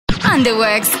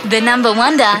Wonderworks, the number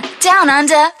wonder, down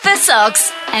under for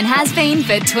socks, and has been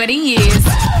for 20 years.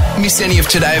 Miss any of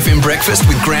Today FM breakfast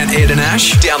with Grant, Ed and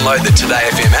Ash? Download the Today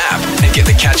FM app and get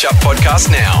the catch-up podcast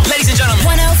now. Ladies and gentlemen.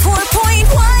 104.1.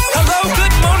 Hello,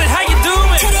 good morning. How you doing?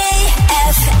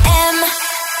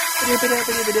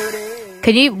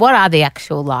 What are the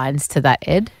actual lines to that,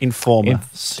 Ed? Informer.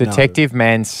 Detective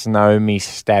man snow me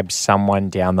stabs someone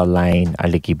down the lane. A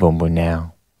licky boom boom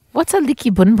now. What's a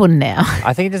licky bun bun now?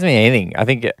 I think it doesn't mean anything. I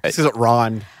think This is it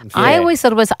rhymed. I always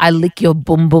thought it was I lick your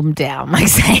bum bum down, like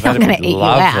saying I'm going to eat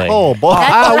lovely. you out. Oh, boy. whoa.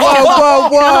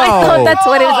 I thought that's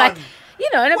what it was like. You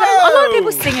know, and a lot of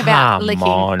people sing about Come licking.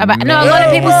 on, A lot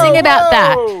of people sing about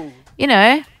that. You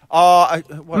know,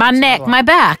 What my was it neck, like? my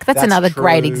back. That's another true.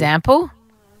 great example.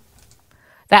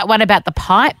 That one about the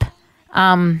pipe.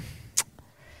 Well,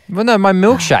 no, my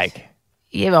milkshake.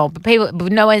 Yeah, well, but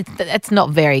that's not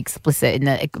very explicit. In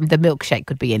the milkshake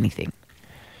could be anything.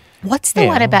 What's the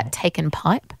one about taking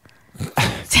pipe?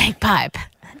 Take pipe.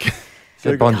 Is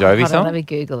it Bon Jovi Hold on, song? let me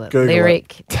Google it. Google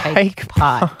Lyric, Take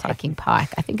pipe, taking pike.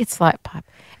 I think it's like pipe.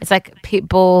 It's like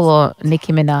Pitbull or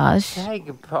Nicki Minaj.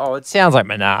 It sounds like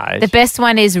Minaj. The best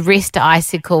one is wrist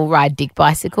icicle, ride dick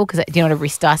bicycle. Because do you know what a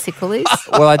wrist icicle is?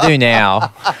 Well, I do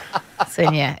now.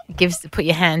 So yeah, put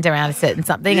your hand around a certain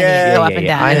something and Yeah, you go up yeah, and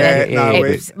yeah. down. I and know,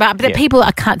 then no, but the people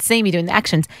can't see me doing the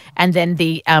actions, and then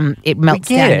the it melts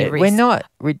We down get your it. wrist. We're not.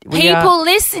 We People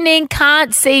listening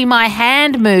can't see my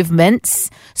hand movements,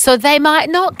 so they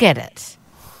might not get it.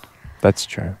 That's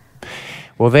true.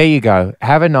 Well, there you go.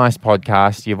 Have a nice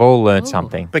podcast. You've all learned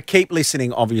something. But keep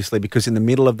listening, obviously, because in the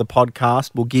middle of the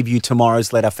podcast, we'll give you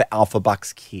tomorrow's letter for Alpha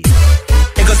Bucks Kids.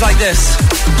 It goes like this.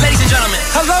 Ladies and gentlemen.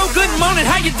 Hello, good morning.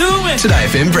 How you doing? Today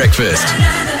FM breakfast.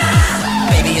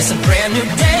 Baby, it's a brand new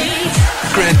day.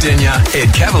 Grant Denyer,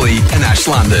 Ed Cavalier and Ash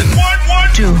London.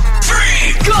 1, 2, 3,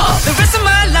 go! The rest of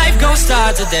my life gon'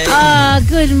 start today.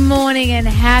 Good morning and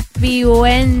happy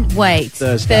Thursday.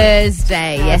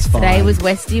 Yesterday fine. was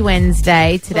Westy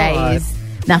Wednesday. Today Right. is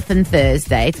Nothing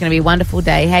Thursday. It's going to be a wonderful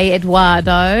day. Hey,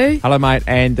 Eduardo. Hello, mate.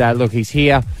 And look, he's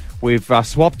here. We've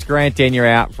swapped Grant Denyer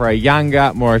out for a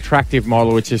younger, more attractive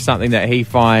model, which is something that he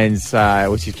finds,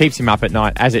 which keeps him up at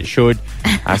night, as it should.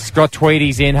 Scott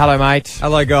Tweedy's in. Hello, mate.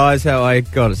 Hello, guys. How are you?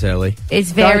 God, it's early.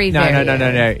 It's very, No.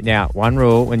 Now, one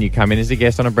rule when you come in as a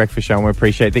guest on a breakfast show, and we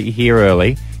appreciate that you're here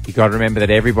early, you got to remember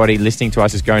that everybody listening to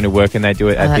us is going to work, and they do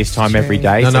it at this that's time every true.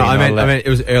 day. No, so I you're not meant allowed- it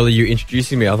was early you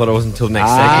introducing me. I thought it wasn't until next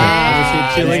segment. I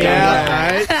was here chilling out,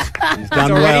 mate. He's That's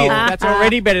done already, well. that's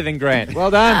already better than Grant. Well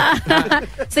done.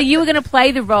 So you were going to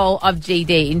play the role of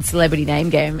GD in Celebrity Name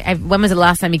Game. When was the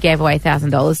last time you gave away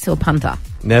 $1,000 to a punter?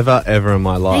 Never, ever in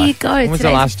my There you life. go. When was the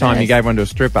Today's last time you first. gave one to a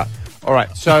stripper? All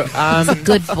right, so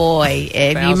Good boy,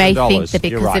 Ed. You may think $1,000, that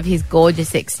you're because right. of his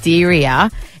gorgeous exterior,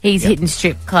 he's hitting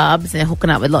strip clubs and hooking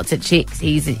up with lots of chicks.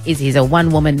 He's a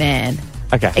one-woman man.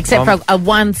 okay, Except for a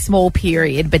one small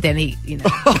period, but then he,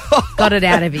 got it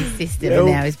out of his system and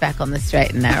now he's back on the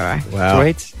straight and narrow. Wow.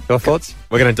 Tweets, your thoughts?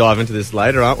 We're going to dive into this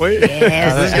later, aren't we?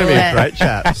 Yes, This is going to be a great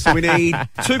chat. So we need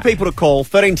 2 people to call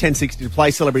 131060 to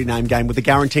play Celebrity Name Game with a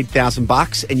guaranteed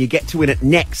 $1,000, and you get to win it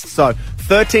next. So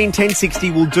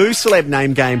 131060 will do Celeb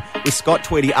Name Game with Scott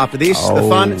Tweedy after this. The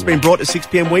fun, it's been brought to 6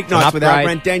 p.m. weeknights An with our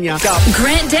upgrade. Grant Denyer.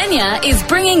 Grant Denyer is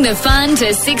bringing the fun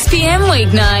to 6 p.m.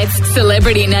 weeknights.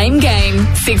 Celebrity Name Game,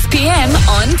 6 p.m.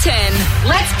 on 10.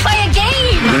 Let's play a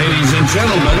game. Ladies and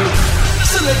gentlemen,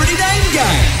 Celebrity Name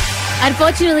Game.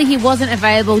 Unfortunately, he wasn't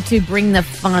available to bring the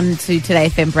fun to Today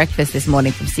FM breakfast this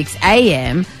morning from 6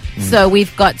 a.m. So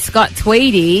we've got Scott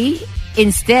Tweedy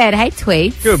instead. Hey,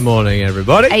 Tweed. Good morning,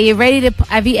 everybody. Are you ready to...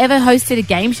 Have you ever hosted a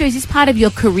game show? Is this part of your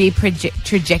career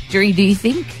trajectory, do you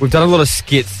think? We've done a lot of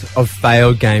skits of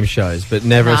failed game shows, but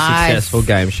never Nice. a successful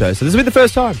game show. So this will be the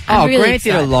first time. I'm really Grant did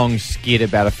a excited. long skit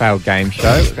about a failed game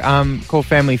show called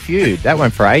Family Feud. That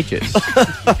went for ages.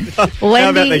 How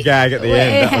about the gag at the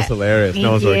end? That was hilarious.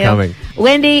 No one saw it coming.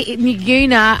 Wendy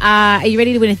Nuguna, are you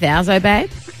ready to win $1,000,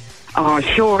 babe? Oh,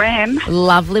 sure am.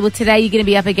 Lovely. Well, today you're going to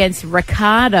be up against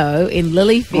Ricardo in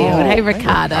Lilyfield. Hey,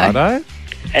 Ricardo. Ricardo?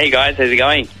 Hey guys, how's it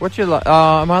going? What's your...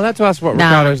 am I allowed to ask what No,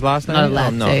 Ricardo's last name not is?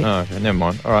 allowed Oh, no. to. Oh, okay, never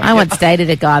mind. All right. I once dated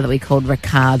a guy that we called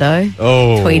Ricardo.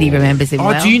 Oh. Tweedy remembers him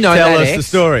well. do you know Tell that us ex? the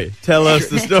story. Tell us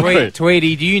the story.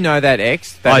 Tweedy, do you know that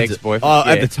ex? That I d- ex-boyfriend? Oh,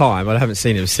 Yeah. at the time, I haven't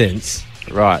seen him since.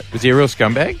 Right. Was he a real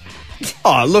scumbag?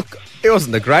 Oh, look, it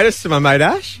wasn't the greatest to my mate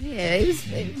Ash. Yeah, he was...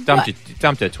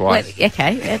 Dumped her twice.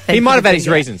 Okay. Yeah, He might have had his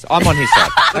yeah. reasons. I'm on his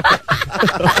side.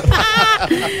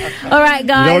 All right,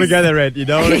 guys. You don't want to go there, Ed. You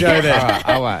don't want to go there.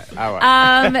 All right,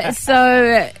 I won't.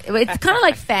 So it's kind of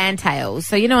like fan tales.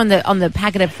 So on the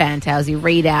packet of fan tales, you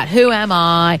read out who am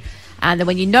I, And then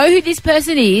when you know who this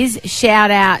person is,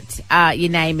 shout out your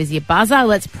name as your buzzer.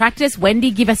 Let's practice.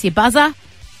 Wendy, give us your buzzer.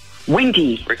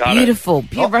 Wendy. Beautiful.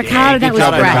 Ricardo, that was Good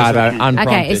job, great. Ricardo. Unprompted.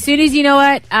 Okay, as soon as you know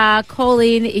it, call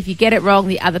in. If you get it wrong,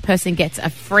 the other person gets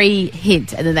a free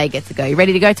hint, and then they get to go. You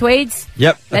ready to go, Tweeds?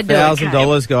 Yep, Let's do it.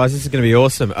 $1,000, guys. This is going to be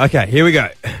awesome. Okay, here we go.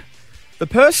 The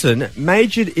person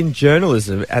majored in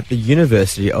journalism at the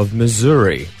University of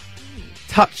Missouri.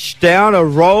 Touched down a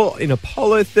role in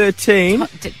Apollo 13.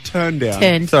 Turn down.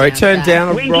 Turned down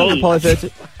a Wendy. role in Apollo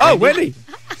 13. Oh, Wendy.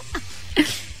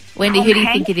 Wendy, Tom who do you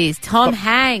Hanks? think it is? Tom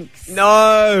Hanks.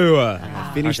 No.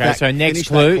 Finish Okay, that. so next finish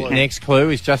that clue. Next clue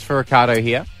is just for Ricardo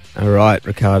here. All right,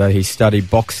 Ricardo. He studied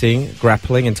boxing,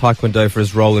 grappling, and taekwondo for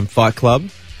his role in Fight Club.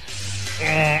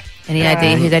 Any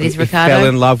idea who that is, He Ricardo? fell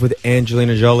in love with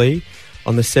Angelina Jolie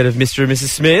on the set of Mr. and Mrs.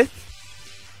 Smith.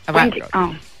 All right. Wendy.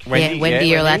 Oh. Wendy,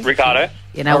 you're allowed. Ricardo.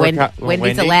 You know, Oh, Wendy's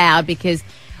Wendy. allowed because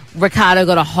Ricardo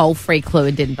got a whole free clue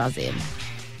and didn't buzz in.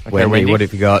 Okay, Wendy, what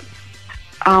have you got?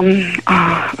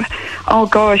 Oh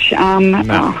gosh.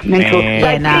 Mental. Yeah,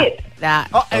 Brad nah. Pitt. Nah.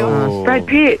 Oh, Brad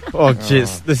Pitt. Oh,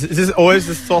 jeez. Is this always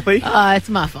the sloppy? Oh, it's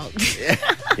my fault.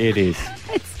 it is.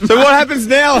 So what happens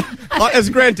now? As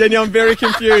Grant Daniel, I'm very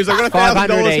confused. I've got $1,000.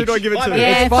 500 Who do I give it to?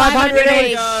 Yeah, 500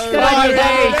 each. Good on you,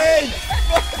 guys.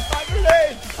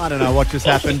 I don't know what just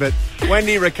happened, but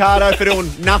Wendy, Ricardo, for doing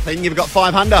nothing, you've got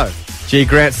 500. Gee,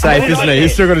 Grant's safe, isn't he?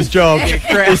 He's still got his job.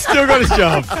 He's still got his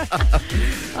job.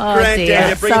 Oh, Grant dear.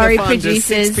 Daniel, bring Sorry, the fun to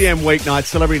producers. 6 p.m. weeknight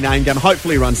celebrity name game.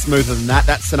 Hopefully run smoother than that.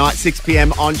 That's tonight, 6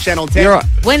 p.m. on Channel 10. You're right.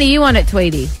 When are you on it,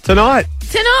 Tweedy? Tonight.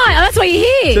 Tonight. Oh, that's why you're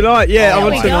here. Tonight, yeah, There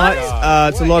I'm we on go. tonight.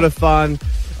 It's a lot of fun.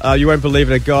 You won't believe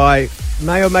it. A guy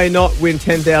may or may not win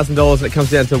 $10,000 and it comes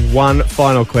down to one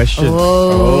final question.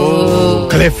 Oh.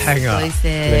 Cliffhanger.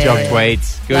 Good job,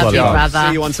 Tweeds. Good Love you, job. brother.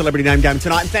 See you on Celebrity Name Game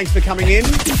tonight, and thanks for coming in.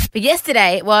 But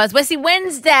yesterday it was Wesley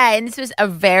Wednesday, and this was a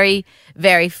very,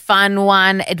 very fun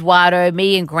one. Eduardo,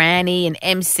 me and Granny and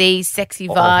MC, Sexy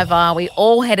Viva, we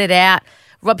all headed out.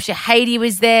 Rob Shahady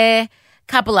was there.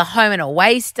 Couple of home and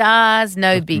away stars,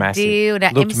 no big massive. deal.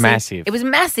 Now, Looked massive. It was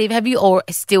massive. Have you all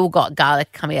still got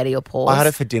garlic coming out of your pores? I had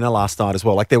it for dinner last night as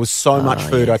well. Like, there was so much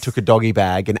food, I took a doggy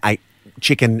bag and ate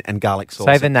chicken and garlic sauce.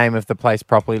 Say the name of the place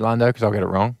properly, Lundo, because I'll get it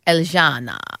wrong. El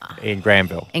Jana In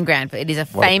Granville. in Granville. It is a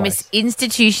What a famous place.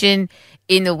 institution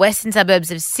in the western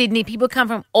suburbs of Sydney. People come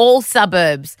from all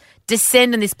suburbs,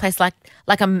 descend on this place like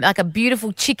a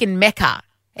beautiful chicken mecca.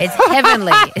 It's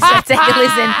heavenly. So take a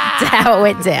listen to how it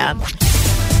went down.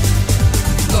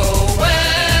 Go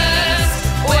west,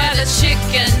 where the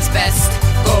chicken's best.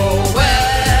 Go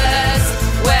west,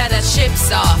 where the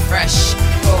chips are fresh.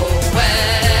 Go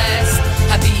west,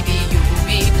 Habibi, you'll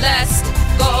be blessed.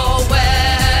 Go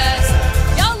west,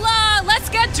 Yola, let's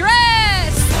get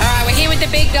dressed. All right, we're here with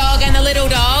the big dog and the little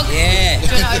dog. Yeah. Do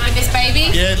you want to open this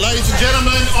baby? Yeah, ladies and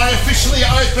gentlemen, I officially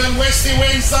open Westy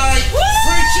Wednesday.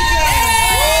 Free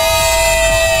chicken!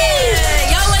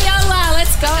 Yola, Yola,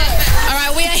 let's go. All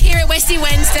right, we are here at Westy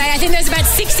Wednesday. I think there's about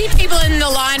 60 people in the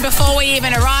line before we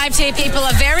even arrived here. People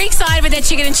are very excited with their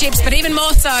chicken and chips, but even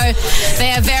more so,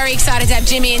 they are very excited to have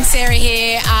Jimmy and Sarah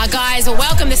here. Guys,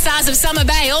 welcome the stars of Summer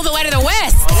Bay all the way to the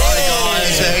west. Hi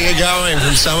guys, how you going?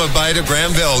 From Summer Bay to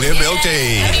Granville, you're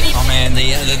Milty. Oh man,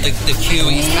 the queue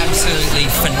is absolutely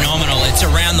phenomenal. It's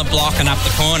around the block and up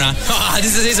the corner.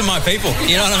 These are my people.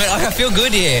 You know what I mean? I feel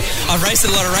good here. I've raced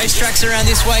at a lot of racetracks around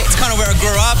this way. It's kind of where I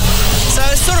grew up. So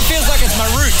it sort of feels like it's my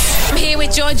roots. I'm here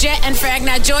with Georgette and Frag.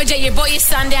 Now, Georgette, you brought your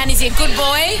son down. Is he a good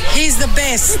boy? He's the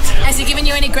best. Has he given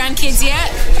you any grandkids yet?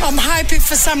 I'm hoping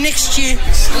for some next year.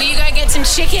 Will you go get some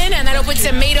chicken and that'll put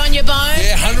some meat on your bone?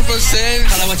 Yeah, 100%.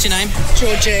 Hello, what's your name?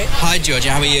 Georgette, Hi,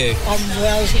 Georgia. How are you? I'm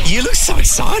well. You look so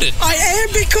excited. I am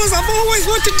because I've always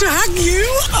wanted to hug you.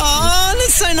 Oh,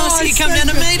 that's so nice that you come down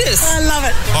to meet us. I love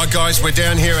it. Hi guys, we're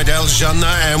down here at El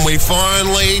Jannah and we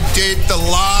finally did the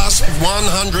last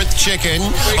 100th chicken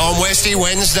on Westy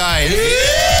Wednesday.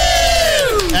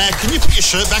 Can you put your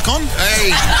shirt back on? Hey,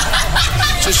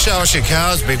 just show us your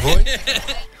cars, big boy.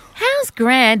 How's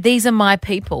grand? These are my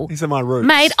people. These are my roots.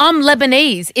 Mate, I'm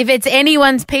Lebanese. If it's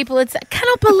anyone's people, I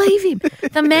cannot believe him.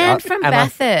 The man from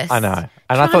Bathurst. I know. And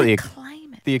I Trying thought to the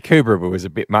claim it. The Akubra was a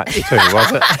bit much too,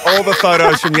 was it? All the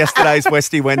photos from yesterday's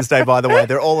Westy Wednesday, by the way,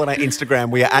 they're all on our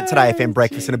Instagram. We are at Today FM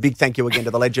Breakfast, and a big thank you again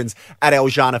to the legends at El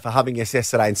Jana for having us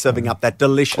yesterday and serving up that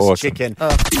delicious Awesome. chicken.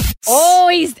 Oh,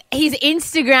 he's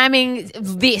Instagramming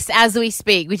this as we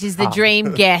speak, which is the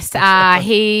dream guest.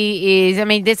 He is, I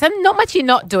mean, there's not much you're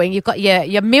not doing. You've got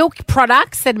your milk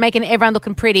products that are making everyone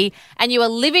looking pretty, and you are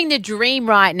living the dream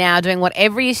right now, doing what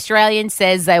every Australian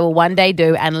says they will one day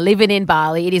do and living in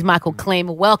Bali. It is Michael Klim.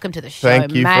 welcome to the show,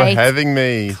 Thank you mate. for having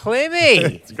me.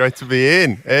 Clemmy. It's great to be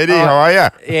in. Eddie, how are you?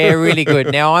 Yeah, really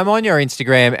good. Now, I'm on your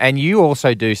Instagram, and you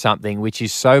also do something which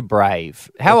is so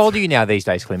brave. How old are you now these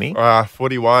days, Clemmy?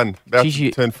 41. About Geez,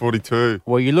 to turn 42.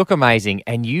 Well, you look amazing,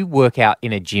 and you work out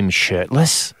in a gym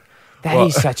shirtless. That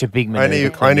is such a big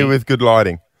maneuver. Only with good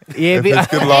lighting. Yeah, If it's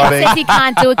good He lighting. says he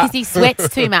can't do it because he sweats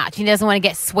too much. He doesn't want to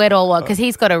get sweat all over because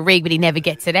he's got a rig, but he never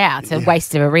gets it out. It's a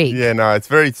waste of a rig. Yeah, no, it's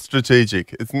very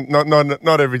strategic. It's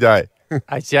not every day.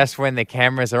 It's just when the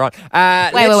cameras are on.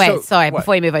 Wait. Sorry,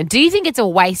 before you move on. Do you think it's a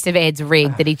waste of Ed's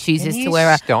rig that he chooses Can to you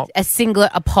wear stop? a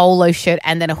singlet, a polo shirt,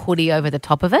 and then a hoodie over the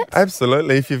top of it?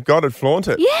 Absolutely. If you've got it, flaunt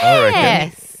it. I reckon.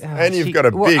 Yes. And you've got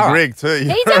a Well, big all right. rig too. He's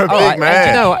You're a a big big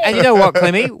man. And you know what,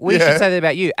 Clemmy? We Yeah. should say that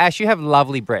about you. Ash, you have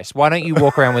lovely breasts. Why don't you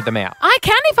walk around with them out? I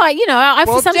can if I,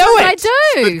 Well, sometimes do it. I It's a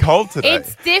do. bit cold today.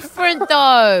 It's different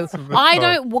though. I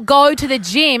don't go to the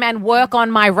gym and work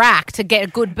on my rack to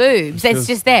get good boobs. It's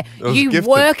just there. was You gifted.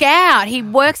 work out. He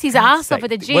works his ass off at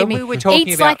the gym. When we were talking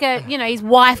he eats about- like his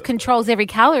wife controls every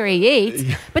calorie he eats.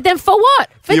 But then for what?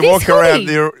 For you this walk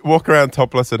hoodie. walk around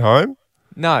topless at home,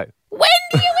 No. When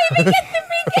do you even get the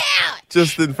rig out?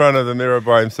 just in front of the mirror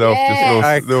by himself, Yeah. just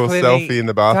a little Clemmy, selfie in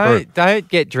the bathroom. Don't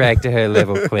get dragged to her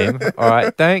level, Clem. All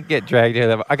right, don't get dragged to her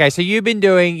level. Okay, so you've been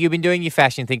doing your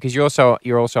fashion thing because you're also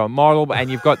a model,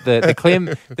 and you've got the Clem.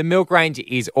 The milk range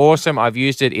is awesome. I've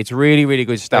used it. It's really really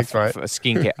good stuff Thanks, for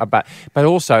skincare. But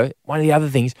also one of the other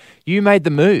things, you made the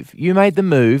move. You made the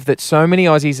move that so many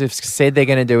Aussies have said they're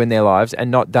going to do in their lives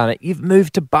and not done it. You've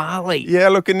moved to Bali. Yeah,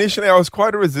 look, initially I was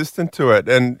quite resistant to it.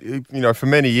 And, for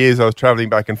many years I was traveling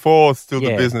back and forth. Still,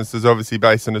 the Yeah. business is obviously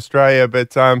based in Australia.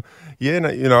 But, I've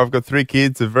got 3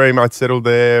 kids. They're very much settled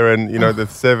there. And, they're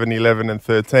 7, 11 and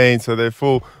 13. So they're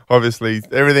full, obviously,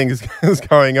 everything is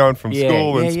going on from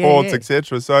school and sports,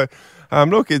 etc. So,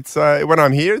 look, it's when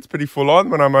I'm here, it's pretty full on.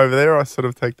 When I'm over there, I sort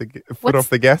of take the foot off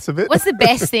the gas a bit. What's the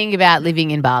best thing about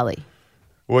living in Bali?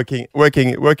 Working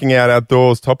out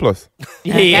outdoors topless.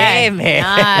 Yeah, man.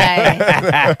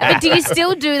 Nice. But do you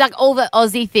still do like all the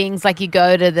Aussie things? Like you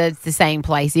go to the same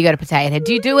place, you go to Potato Head.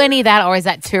 Do you do any of that, or is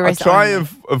that I tourist? try only?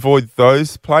 and avoid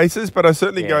those places, but I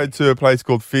certainly go to a place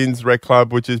called Finn's Rec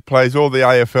Club, which plays all the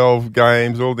AFL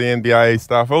games, all the NBA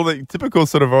stuff, all the typical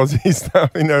sort of Aussie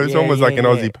stuff. It's almost like an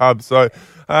Aussie pub. So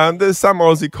there's some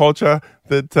Aussie culture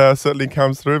that certainly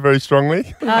comes through very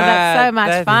strongly. Oh, that's so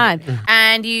much fun.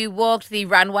 And you walked the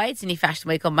runways in your fashion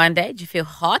week on Monday. Did you feel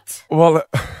hot? Well,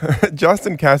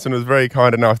 Justin Casson was very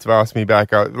kind enough to ask me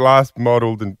back. I last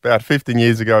modelled about 15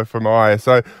 years ago for Maya,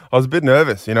 so I was a bit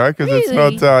nervous, because it's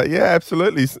Really? not,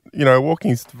 absolutely,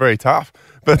 walking's very tough.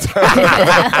 But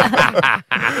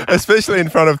especially in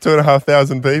front of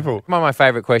 2,500 people. One of my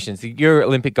favourite questions. You're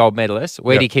Olympic gold medalist.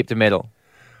 Where do you keep the medal?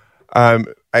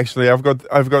 Actually, I've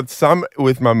got some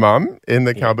with my mum in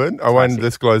the cupboard. I won't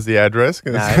disclose the address, just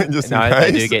in case.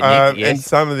 they do get nicked, yes. And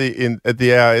some of at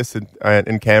the AIS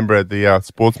in Canberra at the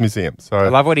Sports Museum. So I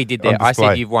love what he did there. on I display.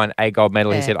 said you've won a gold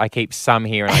medal. He said I keep some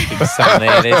here and I keep some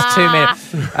there. There's too many.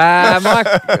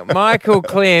 Michael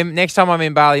Clem, next time I'm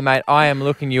in Bali, mate, I am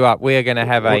looking you up. We are going to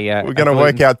have we're going to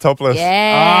work out topless.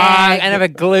 Yeah. and have a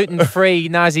gluten-free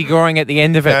nasi goreng at the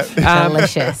end of it.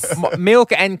 Delicious.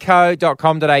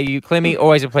 Milkandco.com.au. Clemmy,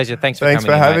 always a pleasure. Thanks for Thanks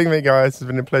coming for in, having me, guys. It's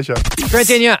been a pleasure. Grant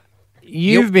Denyer,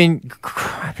 you've been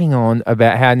crapping on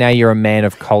about how now you're a man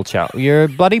of culture. You're a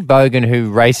bloody bogan who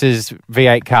races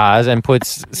V8 cars and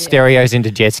puts stereos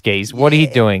into jet skis. What are you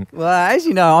doing? Well, as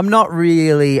you know, I'm not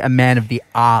really a man of the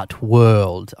art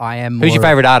world. I am. Who's your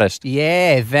favourite artist?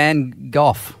 Yeah, Van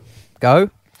Gogh. Van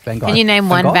Gogh. Can you name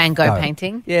one Van Gogh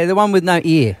painting? Yeah, the one with no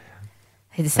ear.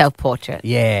 His self-portrait.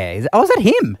 Yeah. Oh, is that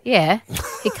him? Yeah.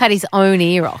 He cut his own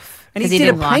ear off. And he 'cause did a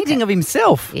didn't like painting it. of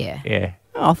himself. Yeah. Yeah.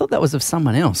 Oh, I thought that was of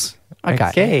someone else.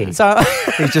 Okay. So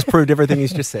He's just proved everything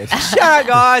he's just said. shut up,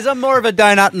 guys. I'm more of a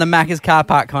donut in the Macca's car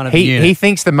park kind of unit. He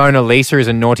thinks the Mona Lisa is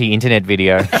a naughty internet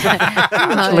video.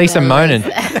 Lisa moaning.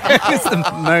 It's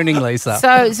the moaning Lisa.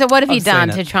 So what have you I've done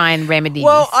seen to it. try and remedy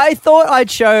Well, this? I thought I'd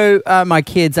show my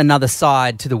kids another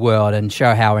side to the world and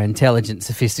show how intelligent,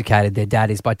 sophisticated their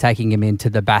dad is by taking him into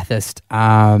the Bathurst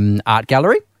Art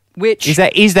Gallery, which... Is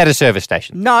that a service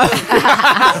station? No.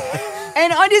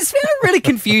 And I just found it really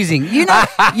confusing. You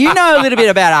know a little bit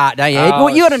about art, don't you? Oh,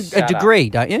 Well, you got a shut degree,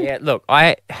 don't you? Yeah, look,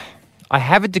 I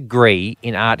have a degree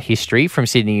in art history from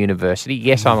Sydney University.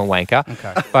 Yes, I'm a wanker.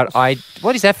 Okay. But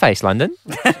what is that face, London?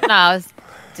 No, I was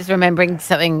just remembering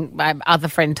something my other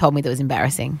friend told me that was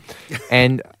embarrassing.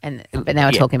 But now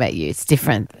we're talking about you. It's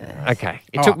different. Okay.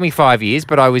 It took me 5 years,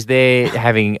 but I was there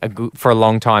having for a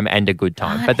long time and a good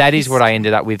time. But that is what I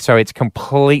ended up with. So it's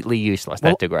completely useless,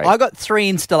 that degree. I got 3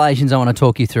 installations I want to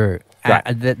talk you through.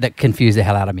 that confused the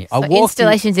hell out of me. I So walked in-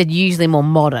 installations are usually more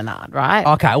modern art, right?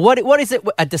 Okay, what is it?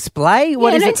 A display?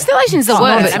 What Yeah, is no, it? installation's the word.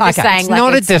 I'm just saying, It's like,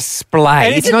 not it's- a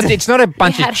display. It's not a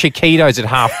bunch of Chiquitos at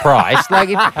half price. Like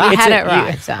We had it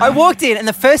right. So. I walked in, and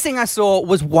the first thing I saw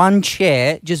was one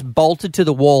chair just bolted to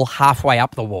the wall halfway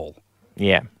up the wall,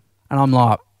 Yeah. and I'm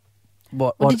like,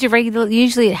 "What? Well, did you read?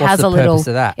 Usually, it what's has the a little. purpose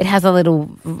of that? It has a little,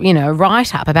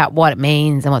 write up about what it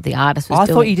means and what the artist was I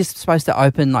doing. thought you just supposed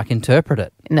to interpret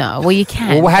it. No, well, you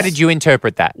can. Well, how did you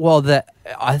interpret that? Well,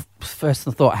 I first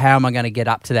thought, how am I going to get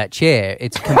up to that chair?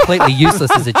 It's completely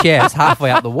useless as a chair. It's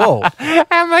halfway up the wall. How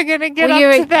am I going to get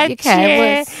Well, up to that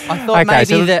chair? I thought Okay, maybe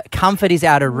so- the comfort is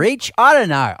out of reach. I don't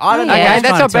know. I don't know. Yeah. Okay, Who's that's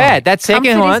trying not to tell me? bad. That second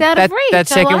Comfort is one, out of reach.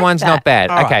 that I second like one's that. not bad.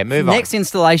 All right, Okay, move on. Next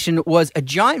installation was a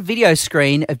giant video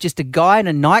screen of just a guy in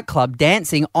a nightclub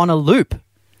dancing on a loop.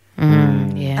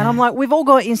 Yeah. And I'm like, we've all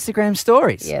got Instagram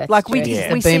stories. Yeah, that's like true. we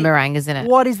It's we the see- boomerang, isn't it?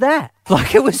 What is that?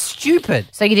 Like it was stupid.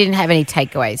 So you didn't have any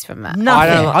takeaways from that?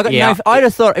 Nothing. don't- I got yeah. no. I'd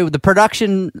have thought the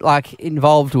production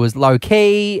involved was low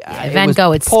key. Van it was Gogh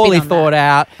would spin poorly on thought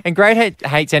out. And Great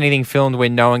hates anything filmed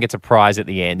when no one gets a prize at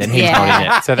the end, and he's Yeah. not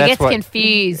in it. So He that's gets what.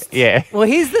 confused. Yeah. Well,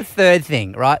 here's the third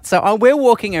thing, right? So we're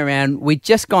walking around. We'd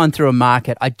just gone through a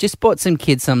market. I just bought some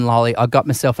kids some lolly. I got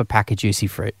myself a pack of juicy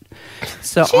fruit.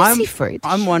 So Juicy fruit.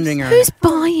 I'm wondering Who's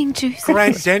buying juicy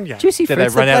Grand fruit? Denya. juicy Did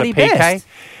fruit's they run the out bloody of PK? best.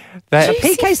 They-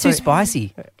 PK's too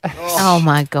spicy. Oh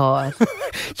my god!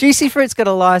 Juicy fruit's got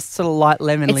a nice sort of light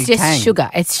lemon It's just tang. sugar.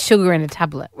 It's sugar in a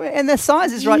tablet. And the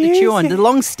size is right to chew on. The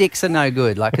long sticks are no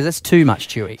good, because that's too much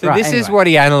chewy. So Right, this is anyway. what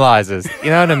he analyzes. You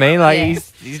know what I mean? Like Yeah.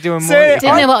 he's doing more. Didn't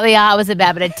know what the art was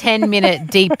about, but a 10-minute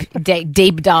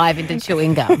deep dive into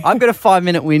chewing gum. I've got a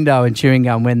 5-minute window in chewing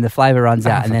gum when the flavour runs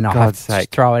out, and then I have God's to sake.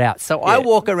 throw it out. So I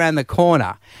walk around the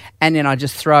corner, and then I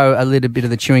just throw a little bit of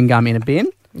the chewing gum in a bin.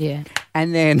 Yeah.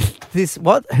 And then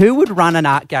who would run an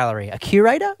art gallery? A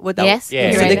curator? Would they- Yes,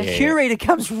 Yeah, So curator. the curator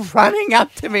comes running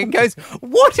up to me and goes,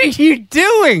 "What are you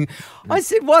doing?" I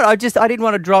said, "What? I didn't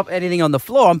want to drop anything on the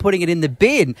floor. I'm putting it in the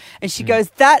bin." And she goes,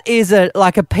 "That is a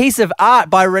piece of art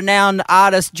by renowned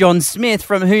artist John Smith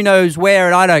from who knows where,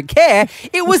 and I don't care.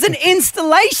 It was an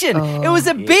installation. It was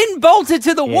a bin bolted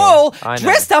to the wall, I know.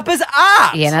 dressed up as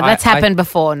art." Yeah, no, that's happened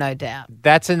before, no doubt.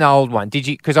 That's an old one. Did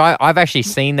you? Because I've actually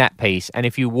seen that piece, and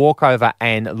if you walk over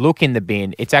and look in the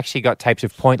bin, it's actually got tapes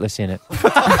of Pointless in it.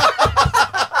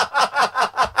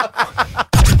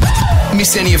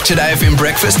 Miss any of Today FM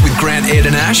breakfast with Grant, Ed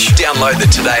and Ash? Download the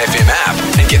Today FM app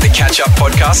and get the catch up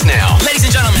podcast now. Ladies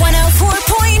and gentlemen.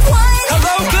 104.1.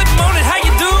 Hello, good morning. How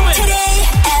you doing? Today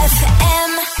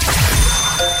FM.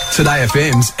 Today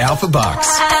FM's Alpha Bucks.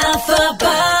 Alpha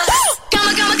Bucks. Come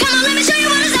on, let me show you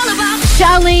what it's all about.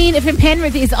 Charlene from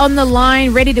Penrith is on the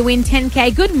line, ready to win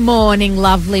 10K. Good morning,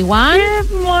 lovely one.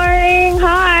 Good morning.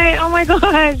 Hi. Oh my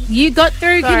gosh. You got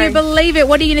through. Can Sorry. you believe it?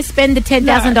 What are you going to spend the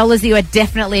 $10,000 that you are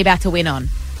definitely about to win on?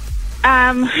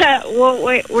 Well,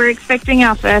 we're expecting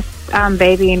our first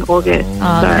baby in August.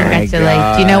 Oh, so-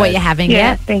 congratulations. Do you know what you're having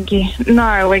Yeah, yet? thank you.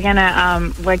 No,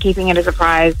 we're keeping it as a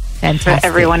prize Fantastic. for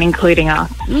everyone, including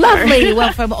us. Lovely.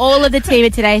 Well, from all of the team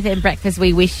at Today FM Breakfast,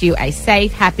 we wish you a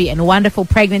safe, happy and wonderful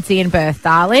pregnancy and birth,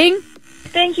 darling.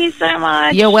 Thank you so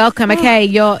much. You're welcome. Okay,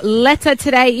 your letter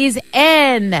today is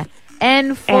N.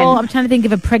 N for, N. I'm trying to think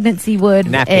of a pregnancy word.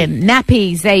 Nappy. N.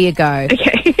 Nappies. There you go.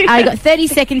 Okay. I got 30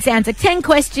 seconds to answer 10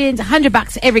 questions,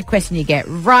 $100 for every question you get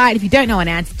right. If you don't know an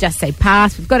answer, just say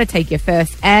pass. We've got to take your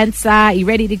first answer. Are you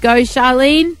ready to go,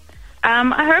 Charlene?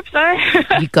 I hope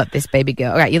so. You got this, baby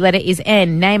girl. All right, your letter is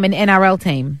N. Name an NRL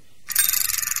team.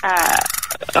 I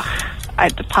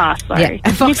had to pass. Sorry. Yeah, a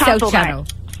Foxtel Newcastle channel.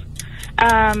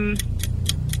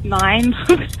 Knights.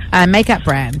 9. Makeup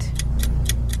brand.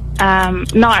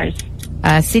 Nose.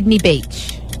 Sydney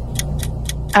Beach.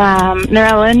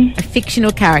 Nerlin. A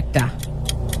fictional character.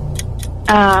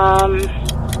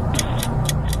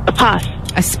 A pass.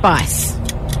 A spice.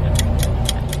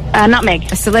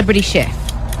 Nutmeg. A celebrity chef.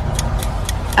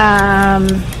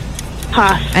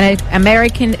 Pass. An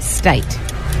American state.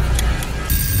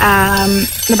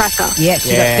 Nebraska. Yeah, she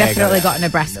definitely got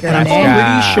Nebraska in I'm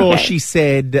there. pretty sure she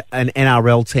said an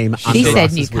NRL team She under said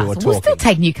us as we Newcastle. were We'll still talking.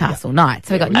 take Newcastle Knights.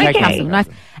 So we got Okay. Newcastle Knights.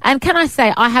 And can I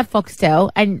say, I have Foxtel,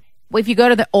 and if you go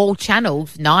to the all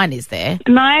channels, 9 is there.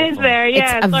 9 is there,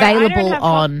 yeah. It's Sorry, I don't available have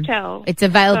on. Foxtel. It's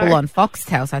available Sorry. on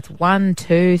Foxtel. So it's 1,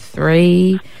 2,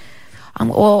 3.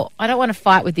 Well, I don't want to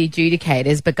fight with the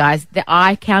adjudicators, but guys,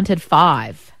 I counted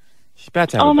 5. She's about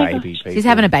to have Oh a my baby. gosh. people. She's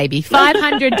having a baby.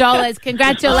 $500.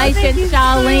 Congratulations,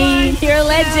 Charlene. You're a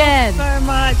legend. So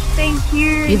much. Thank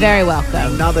you. You're very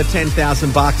welcome. Another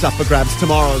 $10,000 up for grabs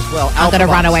tomorrow as well. I've got to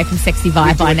Alpha run Bus. away from Sexy We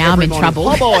Vibe do by it now. I'm every in morning. trouble.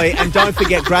 Oh boy, and don't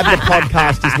forget, grab the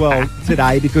podcast as well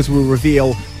today because we'll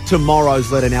reveal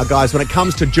tomorrow's letter. Now, guys, when it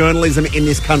comes to journalism in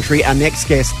this country, our next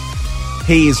guest,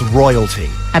 he is royalty.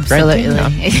 Absolutely.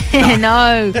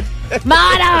 No.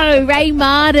 Marto, Ray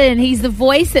Martin. He's the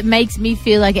voice that makes me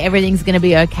feel like everything's going to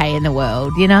be okay in the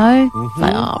world, you know? It's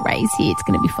like, oh, Ray's here. It's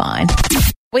going to be fine.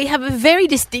 We have a very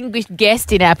distinguished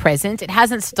guest in our presence. It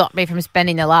hasn't stopped me from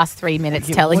spending the last 3 minutes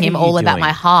telling what him are you all about doing?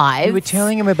 my hive. You were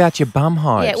telling him about your bum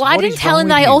hives. Yeah, well, I What didn't is tell wrong him with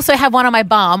that I you? also have one on my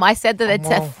bum. I said that it's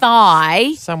a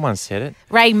thigh. Someone said it.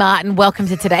 Ray Martin, welcome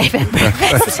to Today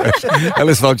Breakfast. Hey,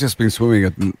 listen, I've just been swimming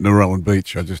at Narellan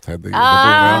Beach. I just had the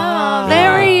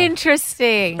Very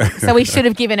interesting. So we should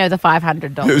have given her the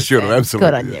 $500. Should have, then. absolutely.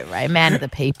 Good on you, Ray. Man of the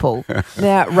people.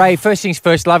 Now, Ray, first things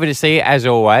first, lovely to see you as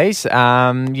always.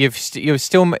 You're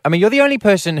still, I mean, you're the only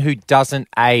person who doesn't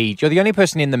age. You're the only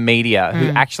person in the media who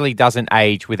actually doesn't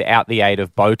age without the aid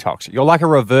of Botox. You're like a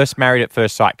reverse Married at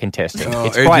First Sight contestant.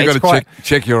 Ed, you've got to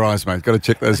check your eyes, mate. Got to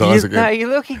check those eyes again. No,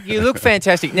 you look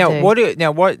fantastic. Now,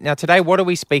 today, what are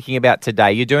we speaking about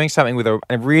today? You're doing something with a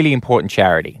really important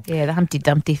charity. Yeah, the Humpty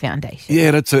Dumpty Foundation.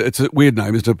 Yeah, it's a weird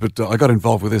name, isn't it? But I got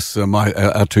involved with this.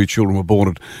 Our two children were born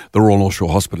at the Royal North Shore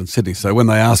Hospital in Sydney. So when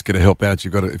they ask you to help out,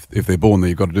 you've got to, if they're born there,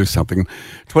 you've got to do something.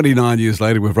 29 years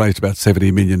later, we've raised about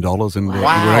 $70 million, and we're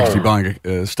actually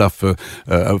buying stuff for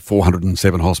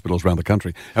 407 hospitals around the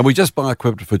country. And we just buy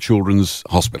equipment for children's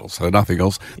hospitals, so nothing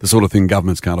else. The sort of thing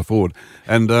governments can't afford.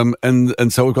 And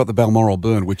so we've got the Balmoral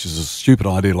burn, which is a stupid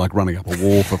idea, like running up a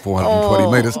wall for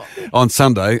 420 metres on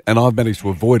Sunday. And I've managed to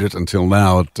avoid it until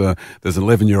now. There's an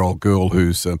 11-year-old girl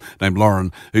who's named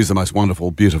Lauren, who's the most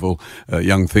wonderful, beautiful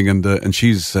young thing, and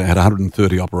she's had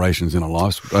 130 operations in her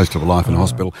life, most of her life in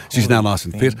hospital. She's now nice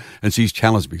and fit, and she's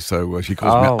challenged me, so she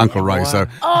calls me Uncle Ray. So I've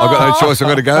got no choice. I've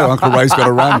got to go. Uncle Ray's got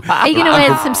to run. Are you going to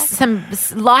wear some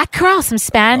lycra or some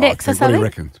spandex or something?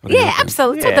 What do you reckon?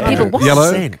 Absolutely. It's what the people want.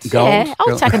 Yellow, gold. Yeah,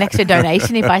 I'll take an extra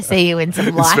donation if I see you in some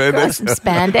lycra or some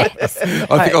spandex.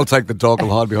 I think I'll take the dog. I'll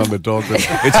hide behind the dog. But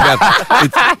it's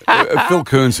about Phil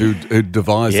Kearns, who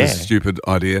devised this stupid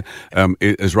idea.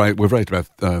 We've raised about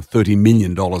 $30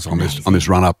 million on this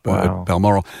run up at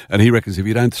Balmoral, and he reckons if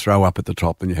you don't throw up at the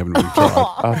top, then you haven't really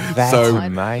tried. That's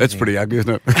amazing. That's pretty ugly,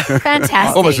 isn't it?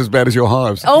 Fantastic. Almost as bad as your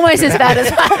hives. Almost as bad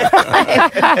as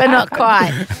mine, but not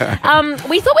quite.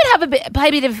 We thought we'd play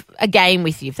a bit of a game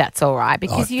with you, if that's all right,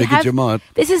 because I figured you might.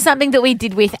 This is something that we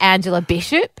did with Angela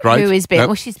Bishop, Great. who has been,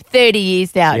 well, she's 30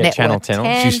 years now at Channel Network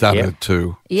 10. She started at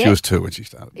 2. Yeah. She was 2 when she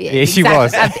started. Yeah, she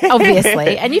was.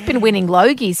 Obviously. And you've been winning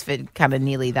Logies for kind of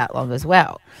nearly that long as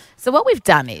well. So what we've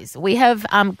done is we have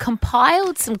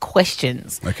compiled some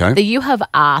questions that you have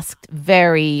asked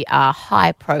very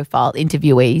high-profile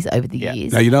interviewees over the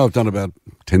years. Now, you know I've done about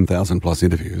 10,000 plus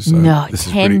interviews. So No, this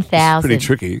is 10,000. pretty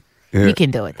tricky. Yeah. You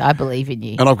can do it. I believe in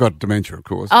you. And I've got dementia, of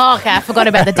course. Oh, okay. I forgot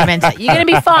about the dementia. You're going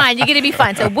to be fine. You're going to be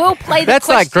fine. So we'll play the That's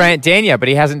question. like Grant Denyer, but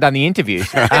he hasn't done the interviews.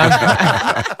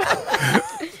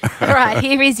 All right,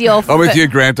 here is your... I'm with you,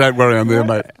 Grant. Don't worry, I'm there,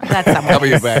 mate. That's someone Cover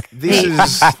your back. This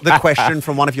is the question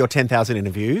from one of your 10,000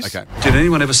 interviews. Okay. Did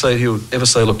anyone ever say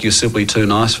look, you're simply too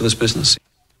nice for this business?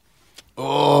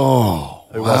 Oh,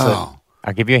 Who was wow.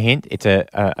 I'll give you a hint. It's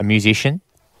a musician.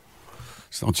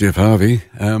 It's not Jeff Harvey.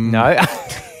 No.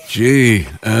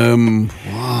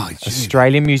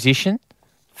 Australian musician.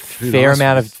 Too Fair nice.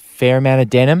 amount of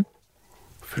denim.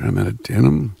 Fair amount of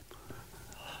denim.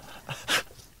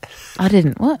 I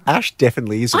didn't. What? Ash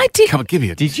definitely is. I did. Come on, give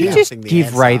me a Did you Yeah. just The give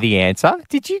answer. Ray the answer?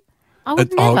 Did you? I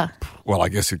would never. Well, I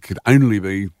guess it could only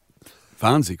be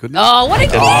Farnsey, couldn't it? Oh, what a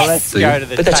guess. Let's go to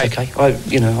the But that's tape. okay.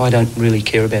 I don't really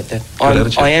care about that.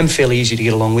 attitude. I am fairly easy to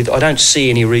get along with. I don't see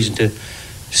any reason to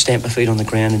stamp my feet on the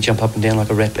ground and jump up and down like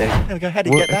a rat bag. There we go. How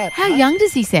did you get that? How young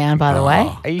does he sound, by the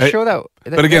way? Are you sure that?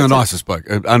 But again, the that's nicest bloke,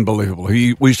 unbelievable.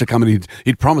 We used to come and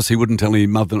he'd promise he wouldn't tell any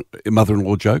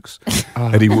mother-in-law jokes,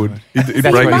 and he would. He'd break his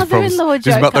promise. Mother-in-law joke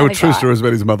They were kind of true guy. stories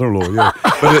about his mother-in-law, yeah.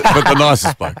 but the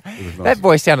nicest bloke. It was nice. That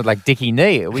voice sounded like Dickie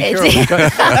Nee. Are we sure?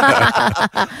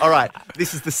 All right.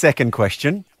 This is the second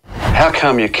question. How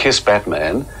come you kiss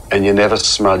Batman and you never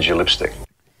smudge your lipstick?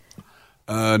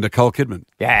 Nicole Kidman.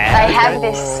 Yeah. They have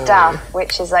this stuff,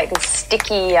 which is like this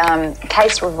sticky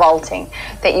case revolting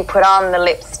that you put on the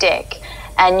lipstick,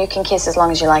 and you can kiss as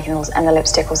long as you like, and the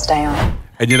lipstick will stay on.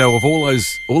 And you know, of all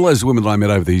those women that I met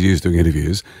over the years doing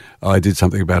interviews, I did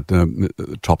something about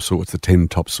top sorts, the 10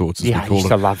 top sorts, as we I call used it.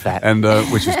 to love that. And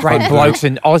which is Great fun. blokes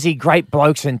and Aussie, great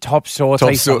blokes and top sorts.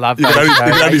 I used to love You that. can only, show.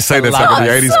 you can I only used say to that love stuff in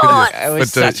the it. 80s. It was But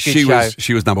such a good show.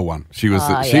 she was number one. She was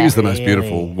the most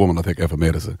beautiful woman I think ever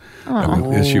met.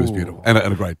 She was beautiful. And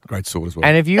a great sword as well.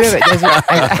 And have you ever,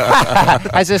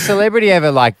 has a celebrity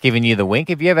ever given you the wink?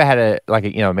 Have you ever had a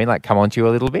come on to you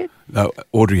a little bit? No,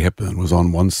 Audrey Hepburn was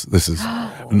on once. This is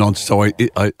nonsense. So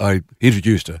I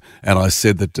introduced her, and I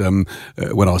said that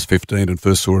when I was 15 and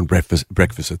first saw her in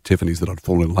breakfast at Tiffany's that I'd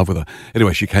fallen in love with her.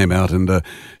 Anyway, she came out and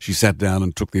she sat down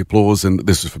and took the applause, and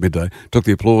this was for midday, took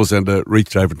the applause and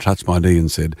reached over and touched my knee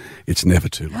and said, "It's never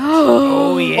too late."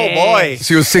 Oh, yeah. Oh, boy.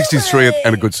 She was 63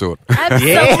 and a good sword.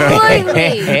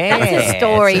 Absolutely. That's a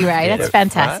story, Ray. That's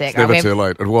fantastic. It's never too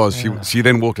late. It was. She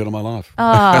then walked out of my life.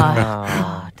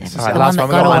 That's the one that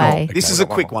got away. This is a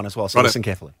quick one as well, so listen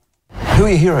carefully. Who are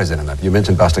your heroes in it? You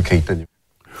mentioned Buster Keaton.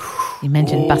 You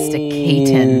mentioned Buster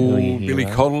Keaton. Billy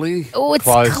Connolly. Oh, it's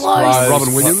close.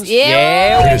 Robin Williams.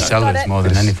 Yeah. Peter Sellers more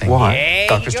than anything. Why? Yeah,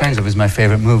 Doctor Strangelove is my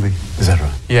favourite movie. Is that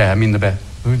right? Yeah, I mean the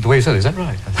way you said it, is that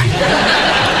right?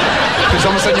 Because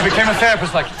all of a sudden you became a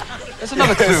therapist, there's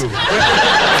another clue.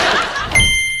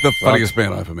 The funniest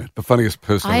man I ever met. The funniest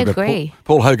person I ever met. agree.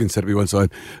 Paul Hogan said to me once, I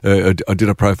did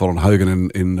a profile on Hogan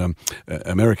in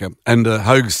America, and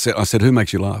Hogan said, I said, "Who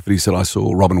makes you laugh?" And he said, "I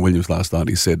saw Robin Williams last night."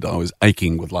 He said, "I was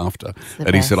aching with laughter."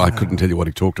 And he said, "I couldn't tell you what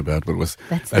he talked about, but it was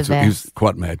he was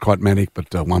quite mad, quite manic,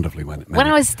 but wonderfully manic." When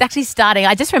I was actually starting,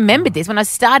 I just remembered this. When I was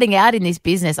starting out in this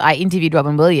business, I interviewed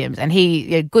Robin Williams, and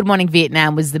Good Morning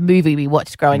Vietnam was the movie we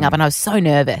watched growing up, and I was so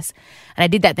nervous. And I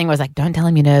did that thing where I was like, "Don't tell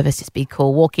him you're nervous, just be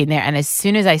cool, walk in there." And as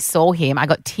soon as I saw him, I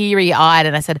got teary-eyed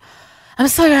and I said, I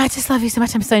just love you so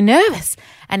much, I'm so nervous.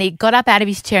 And he got up out of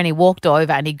his chair and he walked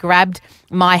over and he grabbed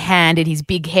my hand in his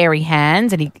big hairy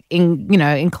hands and he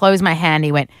enclosed my hand and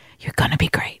he went, "You're going to be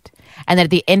great." And then at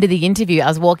the end of the interview, I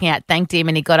was walking out, thanked him,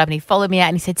 and he got up and he followed me out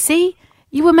and he said, "See?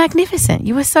 You were magnificent.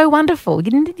 You were so wonderful.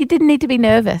 You didn't need to be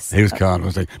nervous." He was kind,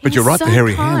 wasn't he? But you're right, so the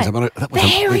hairy kind. hands. I mean, that was The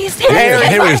hairiest the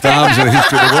hairiest arms in the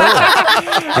history of the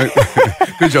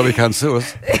world. Good job he can't sue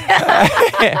us.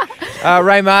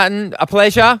 Ray Martin, a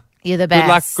pleasure. You're the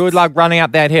best. Good luck running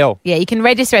up that hill. Yeah, you can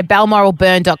register at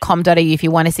balmoralburn.com.au if you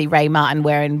want to see Ray Martin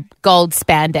wearing gold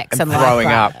spandex and throwing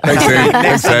up. Thanks, Ian.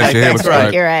 Thanks, Ash. Yeah, it was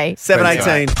Thank great. you, Ray.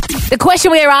 7:18. The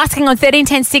question we are asking on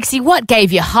 131060, what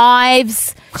gave you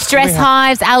hives? Stress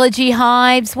hives, allergy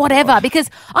hives, whatever. Because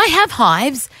I have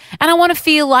hives and I want to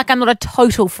feel like I'm not a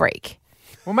total freak.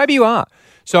 Well, maybe you are.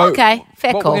 So okay,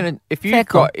 fair what call. we're gonna-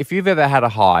 if you've ever had a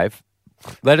hive,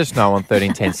 let us know on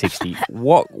 131060.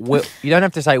 You don't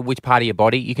have to say which part of your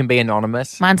body. You can be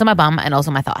anonymous. Mine's on my bum and also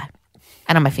my thigh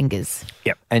and on my fingers.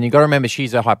 Yep. And you got to remember,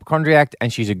 she's a hypochondriac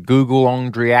and she's a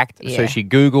Google-ondriac. Yeah. So she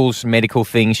Googles medical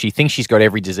things. She thinks she's got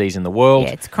every disease in the world.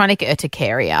 Yeah, it's chronic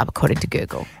urticaria, according to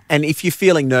Google. And if you're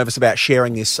feeling nervous about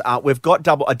sharing this, we've got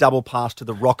a double pass to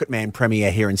the Rocket Man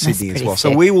premiere here in Sydney as pretty well. So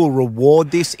sick. we will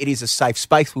reward this. It is a safe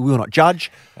space. We will not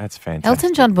judge. That's fantastic.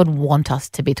 Elton John would want us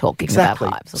to be talking Exactly.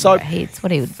 about hives. So, What he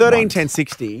would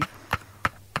 131060.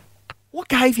 What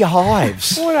gave you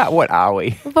hives? What are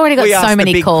we? We've already got We asked so the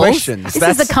many big calls. questions. This is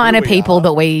That's the kind who of we people are.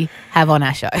 that we have on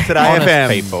our show. Today Honest FM.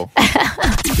 people.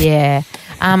 Yeah.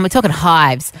 We're talking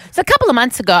hives. So a couple of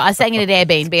months ago, I was staying in an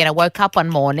Airbnb and I woke up one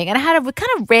morning and I had a kind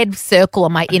of red circle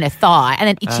on my inner thigh and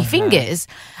then itchy fingers.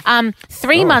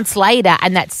 3 months later,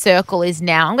 and that circle is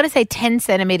now, I'm going to say 10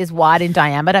 centimetres wide in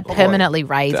diameter, permanently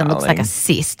raised and looks like a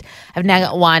cyst. I've now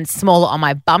got one smaller on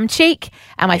my bum cheek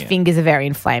and my fingers are very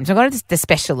inflamed. So I'm going to the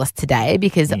specialist today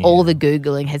because all the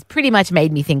Googling has pretty much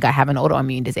made me think I have an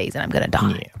autoimmune disease and I'm going to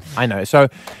die. Yeah, I know. So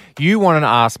you wanted to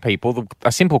ask people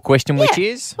a simple question, which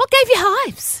is... What gave you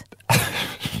hives?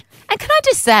 And can I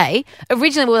just say,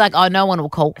 originally we were like, oh, no one will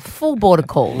call. Full border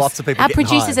calls. Lots of people Our getting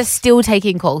producers hives. are still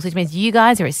taking calls, which means you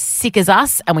guys are as sick as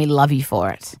us and we love you for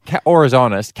it. Or as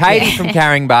honest. Katie from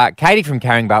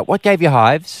Caringbah, what gave you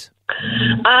hives?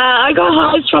 I got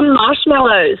hives from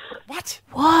marshmallows. What?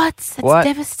 That's What?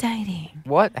 devastating.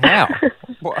 What? How?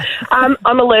 What?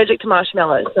 I'm allergic to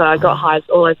marshmallows, so I got hives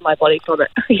all over my body from it.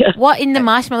 Yeah. What in the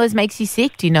marshmallows makes you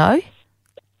sick? Do you know?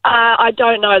 I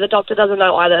don't know. The doctor doesn't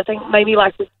know either. I think maybe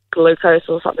like with glucose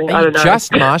or something. I Are you don't know.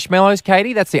 just marshmallows,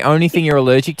 Katie? That's the only thing you're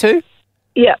allergic to?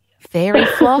 Yeah. Fairy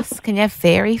floss? Can you have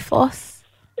fairy floss?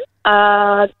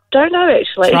 Don't know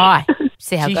actually. Try.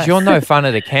 See how it Jeez, goes. you're no fun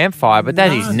at a campfire, but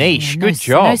that is niche. no Good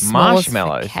job. s'mores for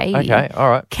Marshmallows. Katie. Okay, all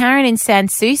right. Karen in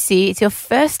Sanssouci, it's your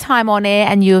first time on air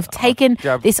and you have taken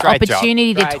this Great job.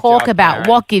 opportunity to Great talk job, about Karen.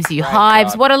 what gives you Great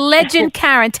hives. job. What a legend,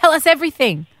 Karen. Tell us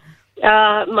everything.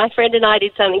 My friend and I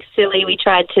did something silly. We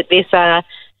tried to this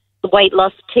weight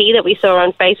loss tea that we saw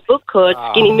on Facebook called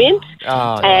Skinny Mint.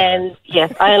 And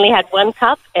yes, I only had 1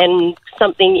 cup and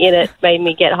something in it made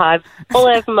me get hives all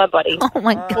over my body. Oh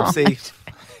my God.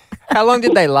 How long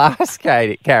did they last,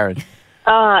 Karen?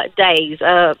 Days,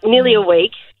 nearly a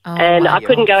week. And I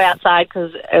couldn't go outside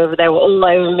because they were all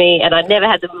over me, and I'd never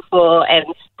had them before. And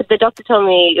the doctor told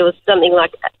me it was something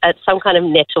like some kind of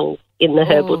nettle in the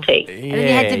herbal tea.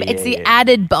 It's the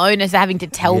added bonus of having to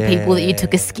tell people that you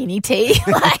took a skinny tea.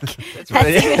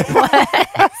 That's even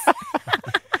worse.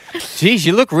 Geez,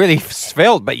 you look really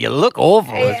svelte, but you look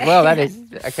awful as well. That is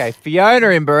okay. Fiona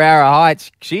in Barara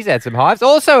Heights, she's had some hives.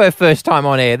 Also, her first time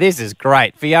on air. This is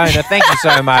great, Fiona. Thank you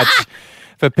so much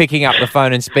for picking up the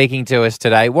phone and speaking to us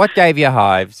today. What gave you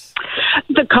hives?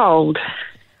 The cold.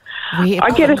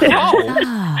 I get a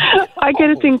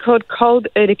thing called cold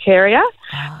urticaria.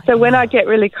 So when I get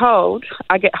really cold,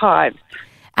 I get hives.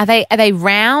 Are they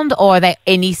round, or are they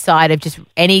any side of just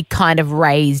any kind of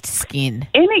raised skin?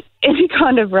 Any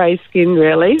kind of raised skin,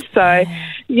 really. So,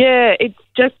 yeah, it's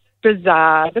just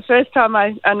bizarre. The first time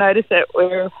I noticed it, we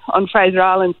were on Fraser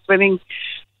Island swimming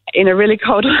in a really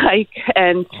cold lake,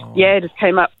 and it just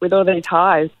came up with all these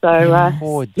hives. So,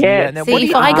 yeah. See,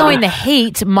 if I go in the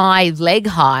heat, my leg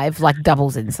hive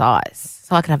doubles in size,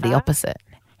 so I can have the opposite.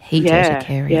 Heat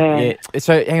urticaria. Yeah.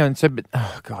 So hang on.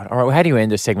 Oh God. All right. Well, how do you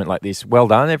end a segment like this? Well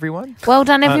done, everyone. Well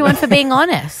done, everyone, for being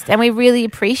honest, and we really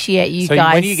appreciate you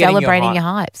guys celebrating your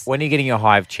hives. When are you getting your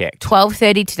hive checked?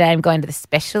 12:30 today. I'm going to the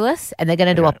specialist, and they're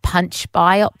going to do a punch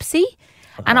biopsy.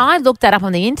 Okay. And I looked that up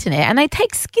on the internet, and they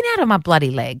take skin out of my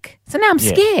bloody leg. So now I'm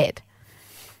scared.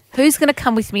 Who's going to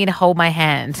come with me to hold my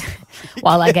hand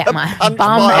while I get my bum?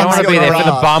 I want to be there for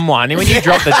the bum one. And when you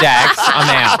drop the dags, I'm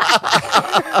out.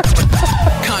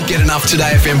 Can't get enough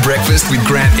Today FM breakfast with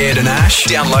Grant, Ed and Ash?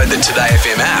 Download the Today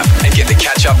FM app and get the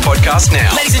catch-up podcast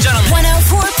now. Ladies and gentlemen.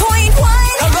 104.1.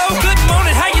 Hello, good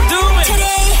morning. How you doing?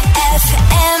 Today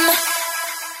FM.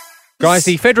 Guys,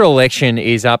 the federal election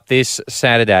is up this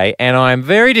Saturday, and I'm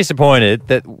very disappointed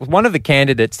that one of the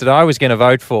candidates that I was going to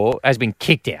vote for has been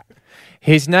kicked out.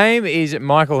 His name is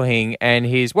Michael Hing, and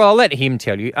I'll let him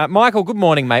tell you. Michael, good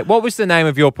morning, mate. What was the name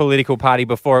of your political party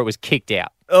before it was kicked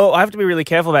out? Oh, I have to be really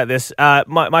careful about this.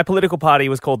 My political party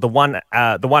was called the One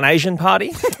Asian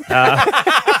Party.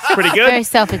 Pretty good. Very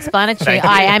self-explanatory.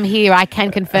 I am here. I can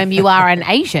confirm you are an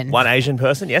Asian. One Asian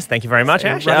person. Yes, thank you very much,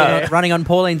 Ash. Running on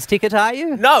Pauline's ticket, are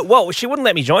you? No, well, she wouldn't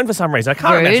let me join for some reason. I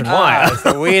can't imagine why. It's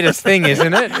the weirdest thing,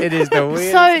 isn't it? It is the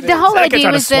weirdest So the whole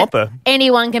idea was that her.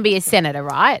 anyone can be a senator,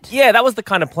 right? Yeah, that was the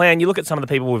kind of plan. You look at some of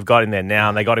the people we've got in there now,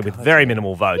 and they got in with very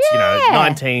minimal votes. Yeah.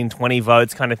 19, 20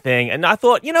 votes kind of thing. And I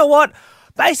thought, you know what?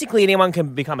 Basically, anyone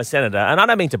can become a senator, and I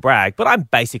don't mean to brag, but I'm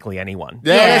basically anyone.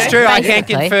 Yeah, that's true. Basically. I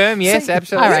can confirm. Yes,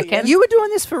 absolutely. I reckon you were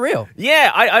doing this for real.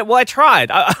 Yeah, I tried.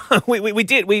 We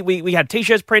did. We had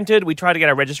T-shirts printed. We tried to get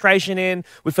our registration in.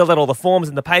 We filled out all the forms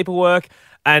and the paperwork.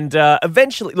 And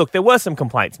eventually, look, there were some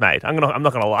complaints made. I'm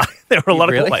not gonna lie. There were a lot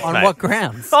of complaints made. On what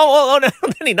grounds? On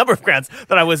any number of grounds.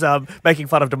 That I was making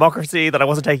fun of democracy, that I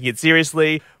wasn't taking it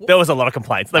seriously. There was a lot of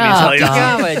complaints, let me tell you.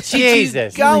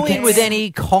 Jesus. Did you go in with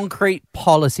any concrete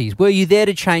policies? Were you there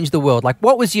to change the world? Like,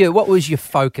 what was your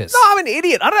focus? No, I'm an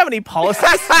idiot. I don't have any policies.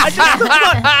 I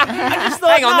just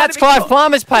thought, hang on, that's Clive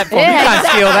Palmer's platform. Yeah, you can't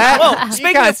steal that. Well,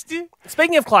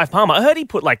 speaking of Clive Palmer, I heard he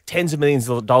put tens of millions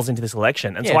of dollars into this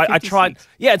election. And so I tried.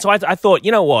 Yeah, so I thought,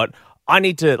 you know what? I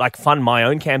need to fund my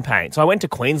own campaign. So I went to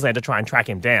Queensland to try and track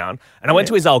him down, and I went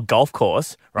to his old golf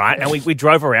course, right? And we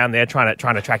drove around there trying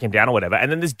to track him down or whatever.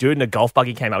 And then this dude in a golf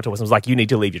buggy came up to us and was like, "You need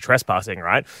to leave your trespassing,"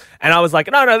 right? And I was like,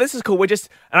 "No, this is cool. We're just..."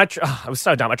 And I was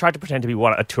so dumb. I tried to pretend to be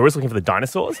a tourist looking for the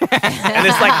dinosaurs, and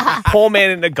this poor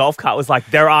man in a golf cart was like,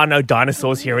 "There are no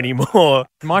dinosaurs here anymore."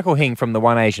 Michael Hing from the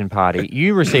One Asian Party,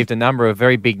 you received a number of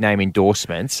very big name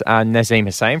endorsements. Nazim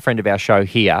Hussain, friend of our show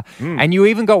here, and you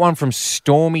even got one from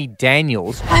Stormy Daniels.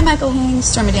 Hi, Michael Hing,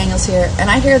 Stormy Daniels here, and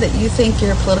I hear that you think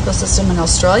your political system in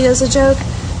Australia is a joke,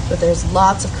 but there's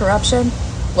lots of corruption.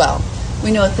 Well,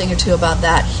 we know a thing or two about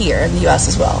that here in the U.S.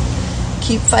 as well.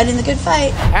 Keep fighting the good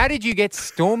fight. How did you get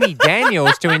Stormy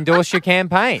Daniels to endorse your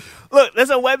campaign? Look,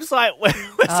 there's a website where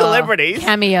celebrities...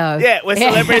 Cameo. Yeah, where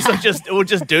celebrities will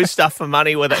just do stuff for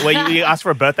money where you ask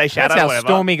for a birthday shout-out That's or whatever.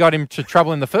 Stormy got him to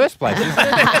trouble in the first place, isn't it?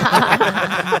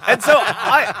 And so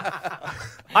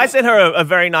I sent her a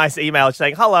very nice email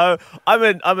saying, "Hello,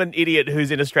 I'm an idiot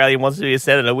who's in Australia and wants to be a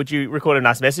senator. Would you record a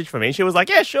nice message for me?" And she was like,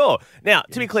 "Yeah, sure." Now,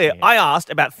 to be clear, I asked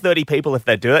about 30 people if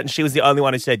they'd do it, and she was the only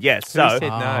one who said yes. Who said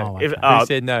no? Who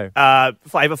said no?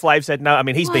 Flavor Flav said no. I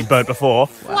mean, he's been burnt before.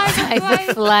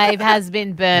 Flavor Flav has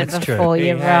been burnt before.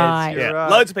 You're right. Yeah,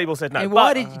 loads of people said no. And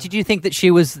why did you think that she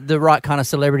was the right kind of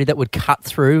celebrity that would cut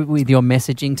through with your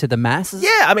messaging to the masses?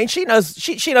 Yeah, I mean, she knows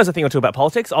a thing or two about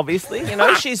politics. Obviously, you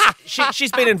know, she's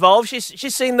been involved.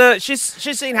 She's seen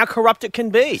how corrupt it can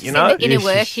be. You know, the inner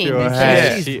workings. Sure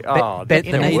Bet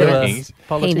the workings.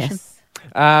 politicians.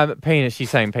 Penis. She's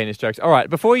saying penis jokes. All right,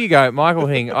 before you go, Michael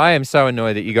Hing, I am so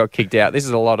annoyed that you got kicked out. This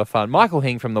is a lot of fun. Michael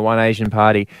Hing from the One Asian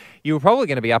Party. You were probably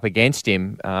going to be up against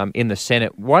him in the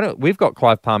Senate. We've got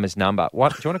Clive Palmer's number. Do you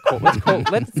want to call?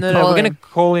 We're going to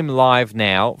call him live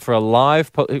now for a live.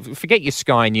 Forget your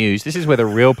Sky News. This is where the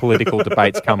real political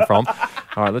debates come from.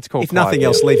 All right, let's call. If Clive. nothing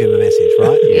else, leave him a message,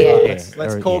 right? Yeah.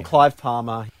 Let's call Clive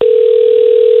Palmer.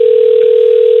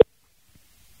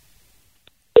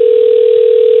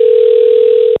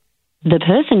 The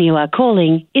person you are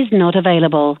calling is not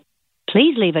available.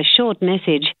 Please leave a short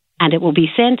message and it will be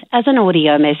sent as an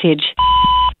audio message.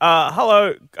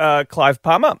 Hello, Clive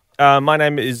Palmer. My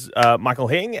name is Michael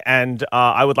Hing, and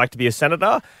I would like to be a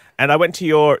senator. And I went to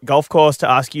your golf course to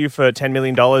ask you for $10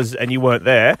 million, and you weren't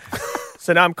there.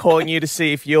 So now I'm calling you to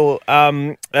see if you'll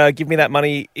give me that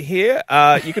money here.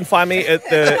 You can find me at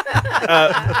the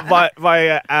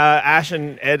via Ash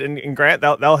and Ed and Grant.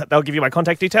 They'll give you my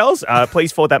contact details.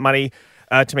 Please forward that money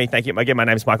to me. Thank you. Again, my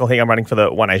name's Michael Hing. I'm running for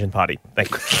the One Asian Party.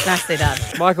 Thank you. Nicely done.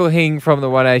 Michael Hing from the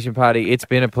One Asian Party. It's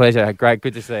been a pleasure. Great.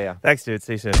 Good to see you. Thanks, dude.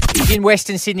 See you soon. He's in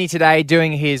Western Sydney today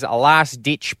doing his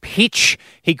last-ditch pitch.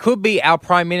 He could be our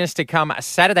Prime Minister come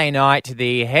Saturday night.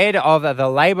 The head of the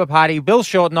Labor Party, Bill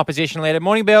Shorten, Opposition Leader.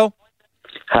 Morning, Bill.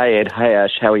 Hey, Ed. Hey,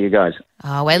 Ash. How are you guys?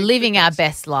 Oh, we're living our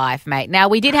best life, mate. Now,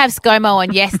 we did have ScoMo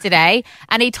on yesterday,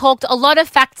 and he talked a lot of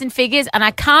facts and figures, and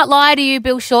I can't lie to you,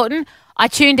 Bill Shorten, I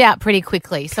tuned out pretty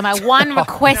quickly. So my one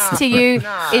request to you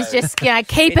is just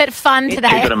keep it fun today.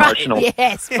 Keep it emotional.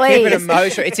 Yes, please. Keep it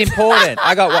emotional. It's important.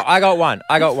 I got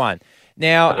one.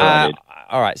 Now,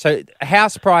 all right. So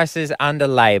house prices under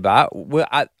Labor,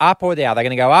 up or down? Are they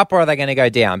going to go up or are they going to go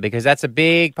down? Because that's a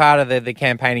big part of the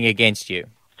campaigning against you.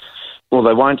 Well,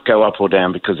 they won't go up or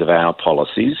down because of our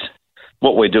policies.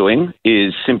 What we're doing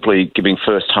is simply giving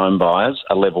first home buyers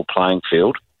a level playing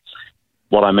field.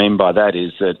 What I mean by that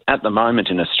is that at the moment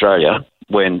in Australia,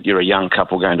 when you're a young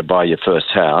couple going to buy your first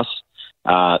house,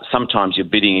 sometimes you're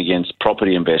bidding against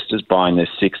property investors buying their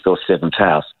sixth or seventh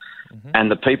house. Mm-hmm. And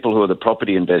the people who are the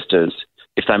property investors,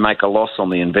 if they make a loss on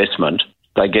the investment,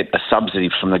 they get a subsidy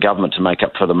from the government to make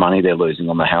up for the money they're losing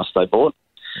on the house they bought.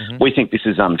 Mm-hmm. We think this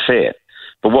is unfair.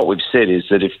 But what we've said is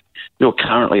that if you're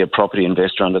currently a property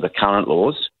investor under the current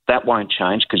laws, that won't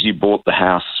change because you bought the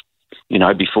house,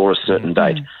 before a certain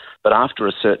date. But after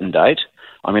a certain date,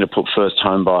 I'm going to put first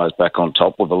home buyers back on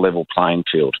top with a level playing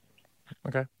field.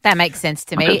 Okay. That makes sense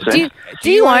to me. Okay,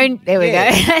 Do you own? There we go.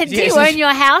 Do you own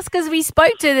your house? Because we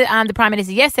spoke to the Prime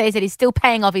Minister yesterday. He said he's still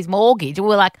paying off his mortgage. We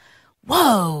were like,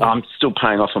 whoa. I'm still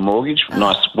paying off a mortgage.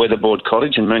 Nice weatherboard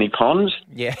cottage in Moonee Ponds.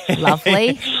 Yeah.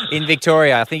 Lovely. In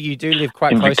Victoria. I think you do live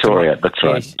quite close Victoria, to that's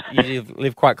right. You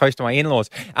live quite close to my in-laws.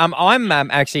 I'm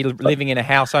actually living in a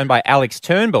house owned by Alex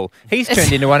Turnbull. He's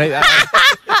turned into one of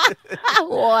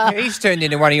he's turned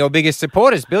into one of your biggest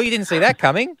supporters. Bill, you didn't see that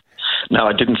coming. No,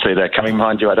 I didn't see that coming.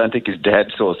 Mind you, I don't think his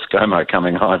dad saw ScoMo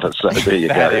coming either, so there you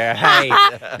go. Hey,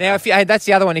 now, that's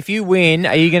the other one. If you win,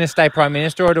 are you going to stay Prime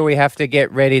Minister or do we have to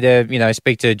get ready to,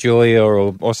 speak to Julia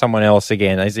or someone else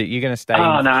again? Is it you're going to stay?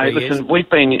 Oh, no, listen, we've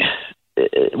been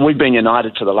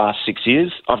united for the last 6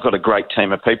 years. I've got a great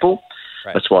team of people.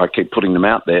 Right. That's why I keep putting them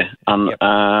out there.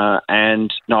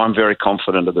 And, no, I'm very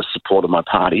confident of the support of my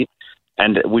party.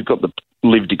 And we've got the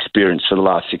lived experience for the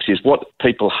last 6 years. What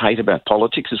people hate about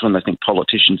politics is when they think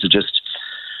politicians are just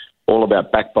all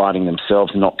about backbiting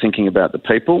themselves and not thinking about the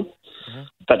people. Mm-hmm.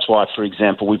 That's why, for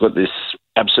example, we've got this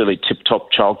absolutely tip-top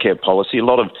childcare policy. A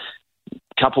lot of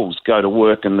couples go to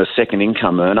work and the second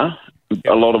income earner,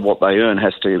 a lot of what they earn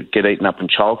has to get eaten up in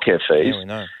childcare fees. Yeah, we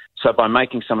know. So by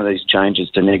making some of these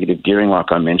changes to negative gearing,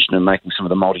 like I mentioned, and making some of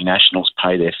the multinationals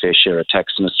pay their fair share of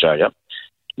tax in Australia,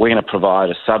 we're going to provide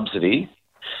a subsidy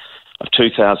of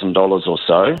 $2,000 or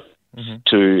so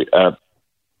to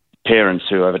parents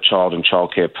who have a child in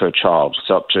childcare per child.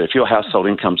 So up to, if your household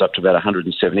income's up to about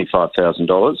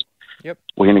 $175,000,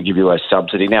 we're going to give you a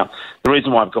subsidy. Now, the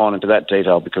reason why I've gone into that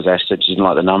detail, because Ash said she didn't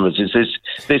like the numbers, is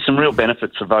there's some real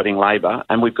benefits for voting Labor,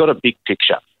 and we've got a big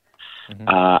picture.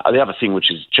 The other thing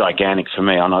which is gigantic for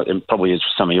me, I know, and probably is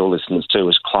for some of your listeners too,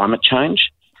 is climate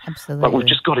change. Absolutely. But we've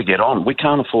just got to get on. We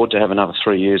can't afford to have another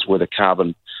 3 years where the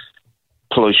carbon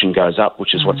pollution goes up,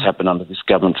 which is what's happened under this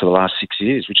government for the last 6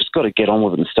 years. We've just got to get on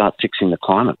with it and start fixing the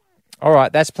climate. All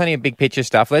right, that's plenty of big picture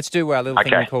stuff. Let's do our little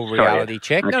thing we call reality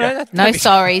check. Okay. No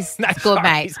sorries. That's good,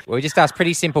 mate. We just ask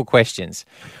pretty simple questions.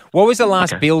 What was the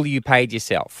last bill you paid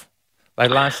yourself?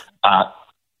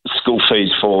 School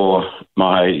fees for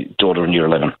my daughter in Year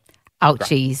 11. Oh,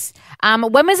 geez.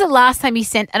 When was the last time you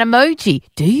sent an emoji?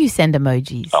 Do you send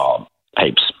emojis? Oh,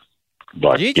 heaps.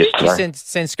 Like Did you send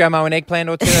ScoMo an eggplant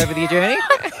or two over the journey?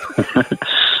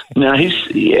 No,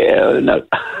 no.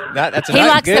 That's he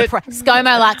likes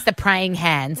ScoMo likes the praying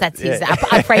hands. That's his.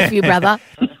 I pray for you, brother.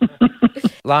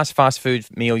 Last fast food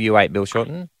meal you ate, Bill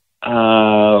Shorten?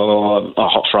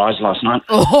 Hot fries last night.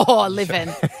 Oh,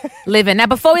 living. Now,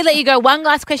 before we let you go, one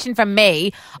last question from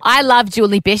me. I love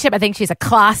Julie Bishop. I think she's a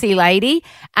classy lady.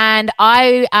 And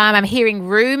I am hearing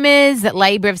rumours that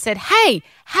Labor have said, hey,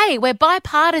 we're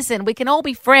bipartisan. We can all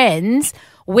be friends.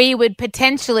 We would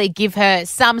potentially give her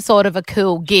some sort of a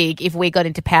cool gig if we got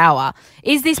into power.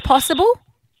 Is this possible?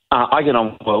 I get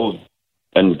on well,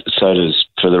 and so does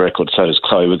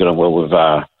Chloe. We get on well with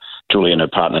Julie and her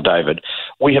partner David.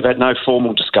 We have had no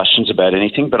formal discussions about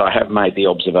anything, but I have made the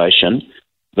observation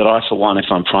that I, for one, if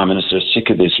I'm Prime Minister, is sick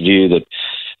of this view that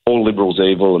all Liberals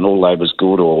evil and all Labor's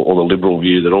good, or the Liberal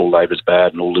view that all Labor's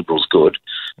bad and all Liberals good.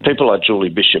 People like Julie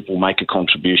Bishop will make a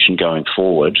contribution going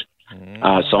forward.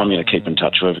 So I'm going to keep in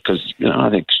touch with her because I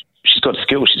think she's got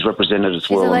skills. She's represented as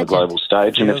well on the global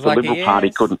stage, and if the Liberal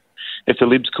Party if the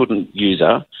Libs couldn't use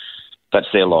her, that's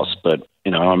their loss. But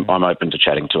I'm open to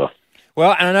chatting to her.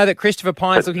 Well, and I know that Christopher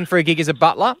Pine's looking for a gig as a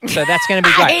butler, so that's going to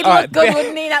be great. He'd look good,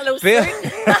 wouldn't he, that little suit?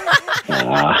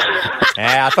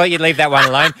 I thought you'd leave that one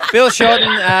alone. Bill Shorten,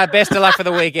 best of luck for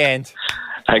the weekend.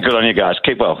 Hey, good on you guys.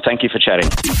 Keep well. Thank you for chatting.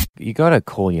 You got to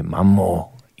call your mum more.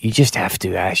 You just have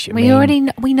to, Ash. We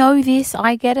know this.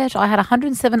 I get it. I had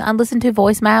 107 unlistened to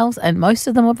voicemails, and most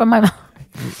of them were from my mum.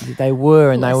 They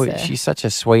were, and she's such a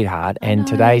sweetheart, and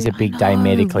today's a big day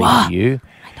medically for you.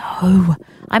 I know.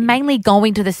 I'm mainly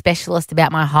going to the specialist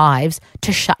about my hives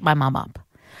to shut my mum up.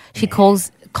 She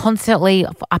calls constantly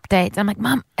for updates. I'm like,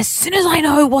 Mum, as soon as I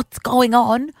know what's going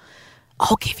on,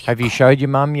 I'll give you. Have you showed your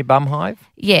mum your bum hive?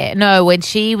 Yeah, no. When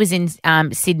she was in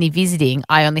Sydney visiting,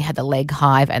 I only had the leg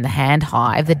hive and the hand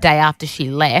hive. The day after she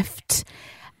left,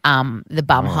 the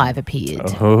bum hive appeared.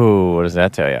 Oh, what does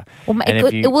that tell you? Well,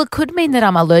 it could mean that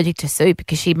I'm allergic to soup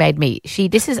because she made me.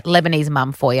 This is Lebanese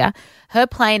mum for you. Her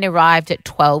plane arrived at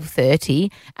 12:30,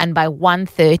 and by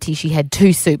 1:30 she had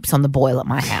 2 soups on the boil at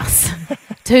my house.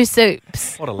 2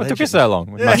 soups. What a legend. What took you so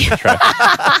long? It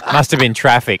must have been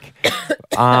traffic.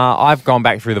 I've gone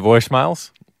back through the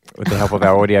voicemails with the help of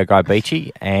our audio guy,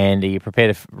 Beachy, and are you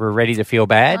ready to feel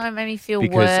bad? Oh, it made me feel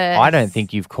because worse. I don't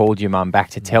think you've called your mum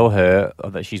back to tell her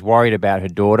that she's worried about her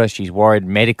daughter. She's worried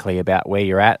medically about where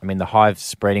you're at. I mean, the hive's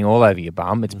spreading all over your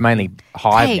bum. It's mainly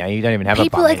hive now. You don't even have a bum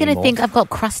People are going to think I've got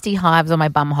crusty hives on my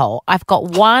bum hole. I've got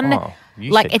one,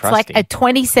 like a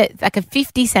 20-cent, like a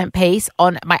 50-cent piece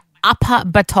on my upper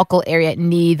buttockle area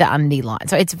near the undie line.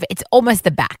 So it's almost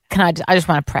the back. I just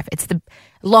want to preface. It's the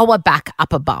lower back,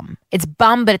 upper bum. It's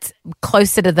bum, but it's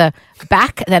closer to the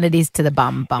back than it is to the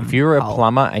bum. If you were a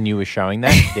plumber and you were showing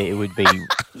that, it would be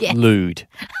lewd.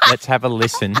 Let's have a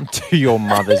listen to your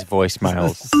mother's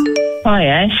voicemails. Hi,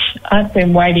 Ash. I've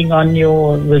been waiting on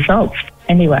your results.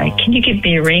 Anyway, can you give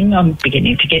me a ring? I'm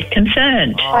beginning to get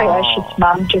concerned. Hi, Ash. It's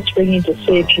Mum. Just ringing to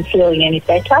see if you're feeling any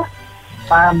better.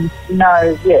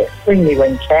 Ring me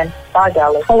when you can. Bye,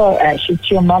 darling. Hello, Ash.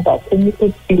 It's your mother. Can you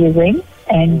give me a ring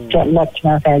and let me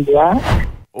know how you are?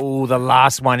 Oh, the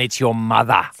last one. It's your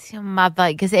mother. It's your mother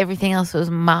because everything else was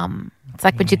Mum. It's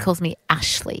like when she calls me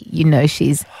Ashley. You know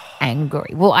she's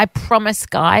angry. Well, I promise,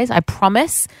 guys,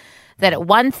 that at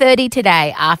 1:30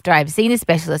 today, after I've seen a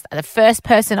specialist, the first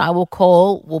person I will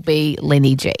call will be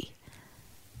Lenny G.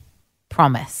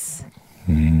 Promise.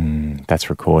 That's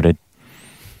recorded.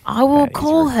 I will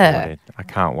call her. I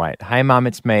can't wait. Hey, Mum,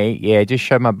 it's me. Yeah, just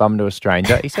showed my bum to a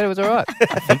stranger. He said it was all right.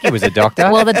 I think he was a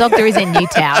doctor. Well, the doctor is in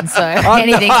Newtown, so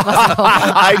anything's possible.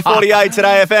 8:48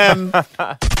 Today FM.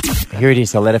 Here it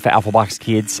is. The letter for Alpha Bucks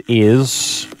kids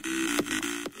is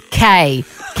K.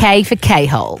 K for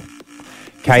K-hole.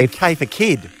 K for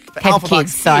kid. K for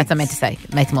kids. So that's what I meant to say.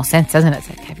 It makes more sense, doesn't it?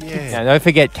 So K for kids. Now, don't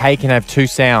forget, K can have 2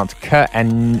 sounds. K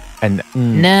and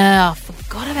No, I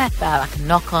forgot about that. Like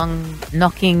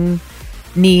knocking,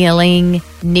 kneeling,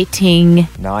 knitting.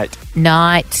 Night.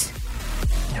 Wait,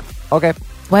 Okay.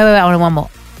 I want one more.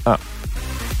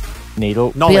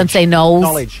 Needle. Knowledge. Beyonce Knowles.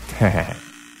 Knowledge.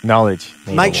 Knowledge.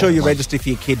 Make sure you register for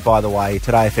your kid, by the way,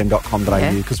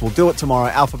 todayfm.com.au, because we'll do it tomorrow.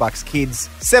 Alpha Bucks Kids,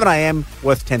 7 a.m,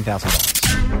 worth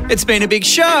 $10,000. It's been a big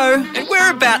show, and we're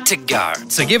about to go.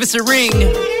 So give us a ring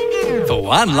for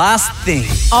one last thing.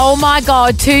 Oh my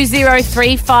God,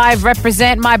 2035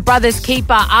 represent my brother's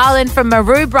keeper, Arlen from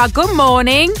Maroubra. Good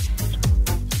morning.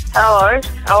 Hello,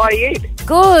 how are you?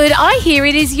 Good. I hear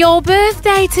it is your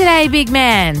birthday today, big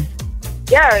man.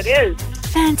 Yeah, it is.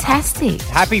 Fantastic.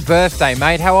 Happy birthday,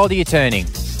 mate. How old are you turning?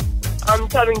 I'm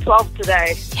turning 12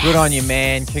 today. Good on you,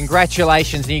 man.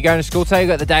 Congratulations. And you going to school today? You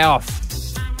got the day off?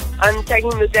 I'm taking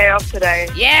the day off today.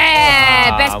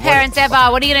 Yeah, best parents ever.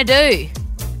 What are you going to do?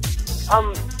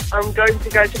 I'm going to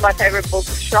go to my favourite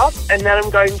bookshop, and then I'm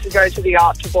going to go to the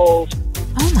Archibald.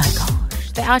 Oh my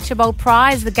gosh, the Archibald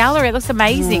Prize, the gallery. It looks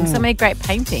amazing. So many great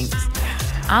paintings.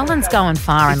 Arlen's going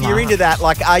far in If life. you're into that,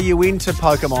 like, are you into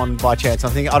Pokemon by chance?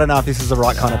 I don't know if this is the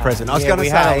right kind of present. I was going to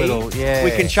say,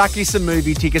 we can chuck you some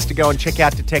movie tickets to go and check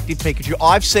out Detective Pikachu.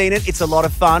 I've seen it. It's a lot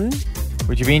of fun.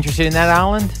 Would you be interested in that,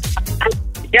 Arlen?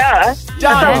 Yeah. Done.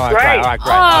 That sounds great. All right,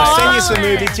 great. I'll send you some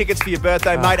movie tickets for your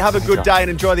birthday, mate. Have a good day and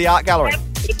enjoy the art gallery.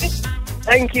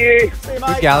 Thank you. See you, mate.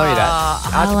 Good gallery,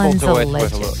 that. Arlen's a Archibald's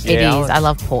worth a legend. look. It Yeah, is. Arlen. I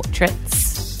love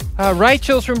portraits.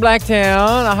 Rachel's from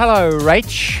Blacktown. Hello,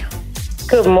 Rach.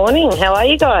 Good morning. How are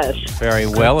you guys? Very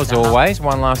well, as always.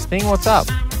 One last thing. What's up?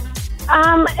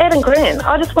 Ed and Grant,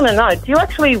 I just want to know, do you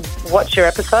actually watch your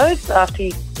episodes after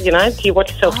do you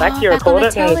watch yourself back? Do you back on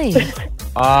record the it?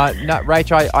 telly. No,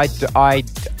 Rach,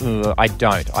 I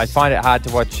don't. I find it hard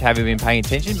to watch having been paying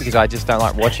attention because I just don't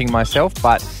like watching myself,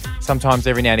 but sometimes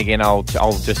every now and again I'll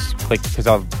just click because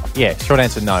short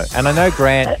answer, no. And I know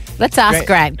Grant... Let's ask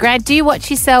Grant. Grant, do you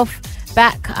watch yourself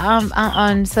back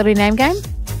on Celebrity Name Game?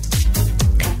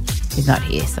 He's not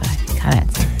here, so he can't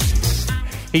answer.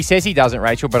 He says he doesn't,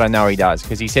 Rachel, but I know he does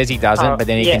because he says he doesn't, but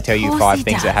then he can tell you 5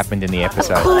 things that happened in the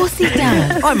episode. Of course he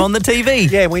does. I'm on the TV.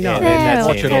 Yeah, we know. Yeah,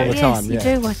 Watch it all the time. Yes,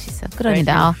 you do watch yourself. Good on you,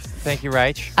 Dal. Thank you,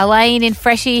 Rach. Elaine in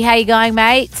Freshie, how you going,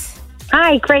 mate?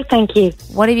 Hi, great, thank you.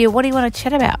 What do you want to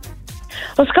chat about?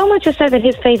 Well, ScoMo just said that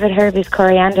his favourite herb is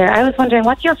coriander. I was wondering,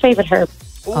 what's your favourite herb?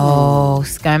 Oh,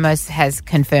 ScoMo has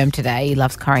confirmed today he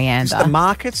loves coriander. The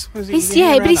markets? But he's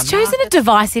chosen a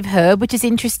divisive herb, which is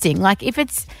interesting. Like, if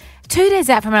it's 2 days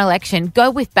out from an election,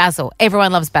 go with basil.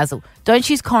 Everyone loves basil. Don't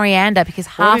choose coriander because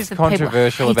half What is of people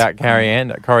controversial hate about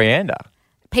coriander?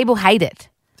 People hate it.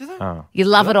 Oh. You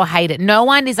love it or hate it. No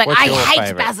one is like, What's I your hate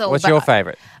favourite? basil. What's but your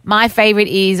favourite? My favourite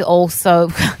is also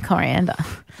coriander.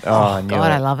 Oh, God,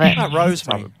 I love it.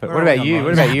 Rosemary. But what about you?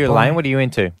 What about you, Elaine? What are you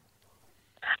into?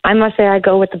 I must say I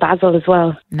go with the basil as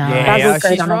well. No. Basil's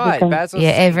great she's on right. everything. Yeah,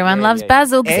 everyone loves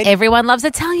basil because everyone loves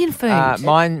Italian food.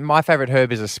 My favourite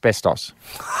herb is asbestos.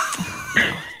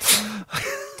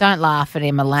 Don't laugh at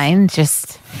him, Elaine.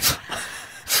 Just...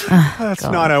 That's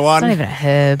 901. It's not even a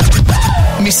herb.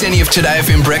 Miss any of Today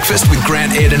FM breakfast with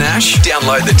Grant, Ed and Ash?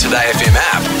 Download the Today FM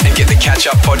app and get the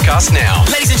catch-up podcast now.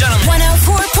 Ladies and gentlemen,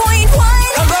 104.1.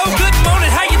 Hello, good morning.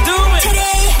 How you doing?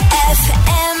 Today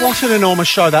FM. What an enormous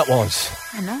show that was.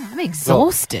 I know. I'm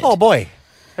exhausted. Oh, boy.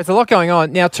 There's a lot going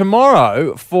on. Now,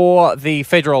 tomorrow for the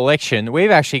federal election,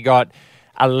 we've actually got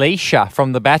Alicia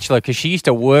from The Bachelor because she used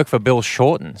to work for Bill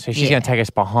Shorten. So she's going to take us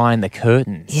behind the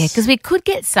curtains. Yeah, because we could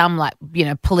get some,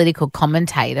 political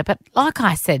commentator. But like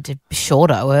I said to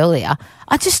Shorto earlier,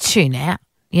 I just tune out,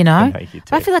 you know?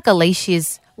 But I feel like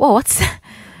Alicia's... Whoa, what's...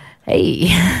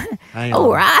 Hey.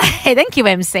 All right. Thank you,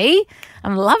 MC.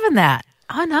 I'm loving that.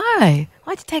 I know.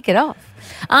 Why'd you take it off?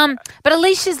 But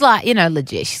Alicia's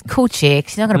legit. She's a cool chick.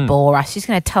 She's not going to bore us. She's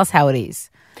going to tell us how it is.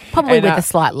 Probably with a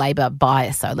slight Labor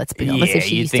bias, so let's be honest. If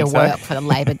she used to work for the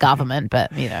Labor government,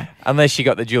 but, Unless she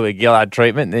got the Julia Gillard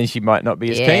treatment, then she might not be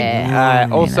as Yeah.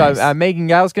 keen. Also, Megan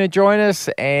Gale's going to join us,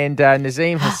 and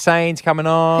Nazim Hussein's coming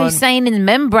on. Hussein in the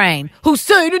membrane.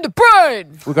 Hussein in the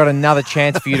brain. We've got another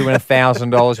chance for you to win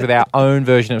 $1,000 with our own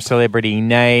version of Celebrity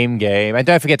Name Game. And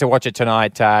don't forget to watch it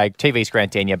tonight. TV's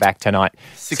Grant Daniel back tonight,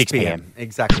 6 p.m.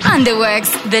 Exactly.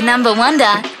 Underworks, the number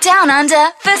wonder, down under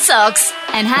for socks,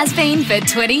 and has been for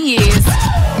 20 years.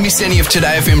 Miss any of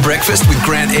Today FM breakfast with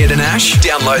Grant, Ed and Ash?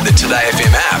 Download the Today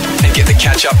FM app and get the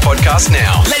catch-up podcast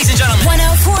now. Ladies and gentlemen,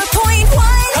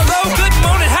 104.1.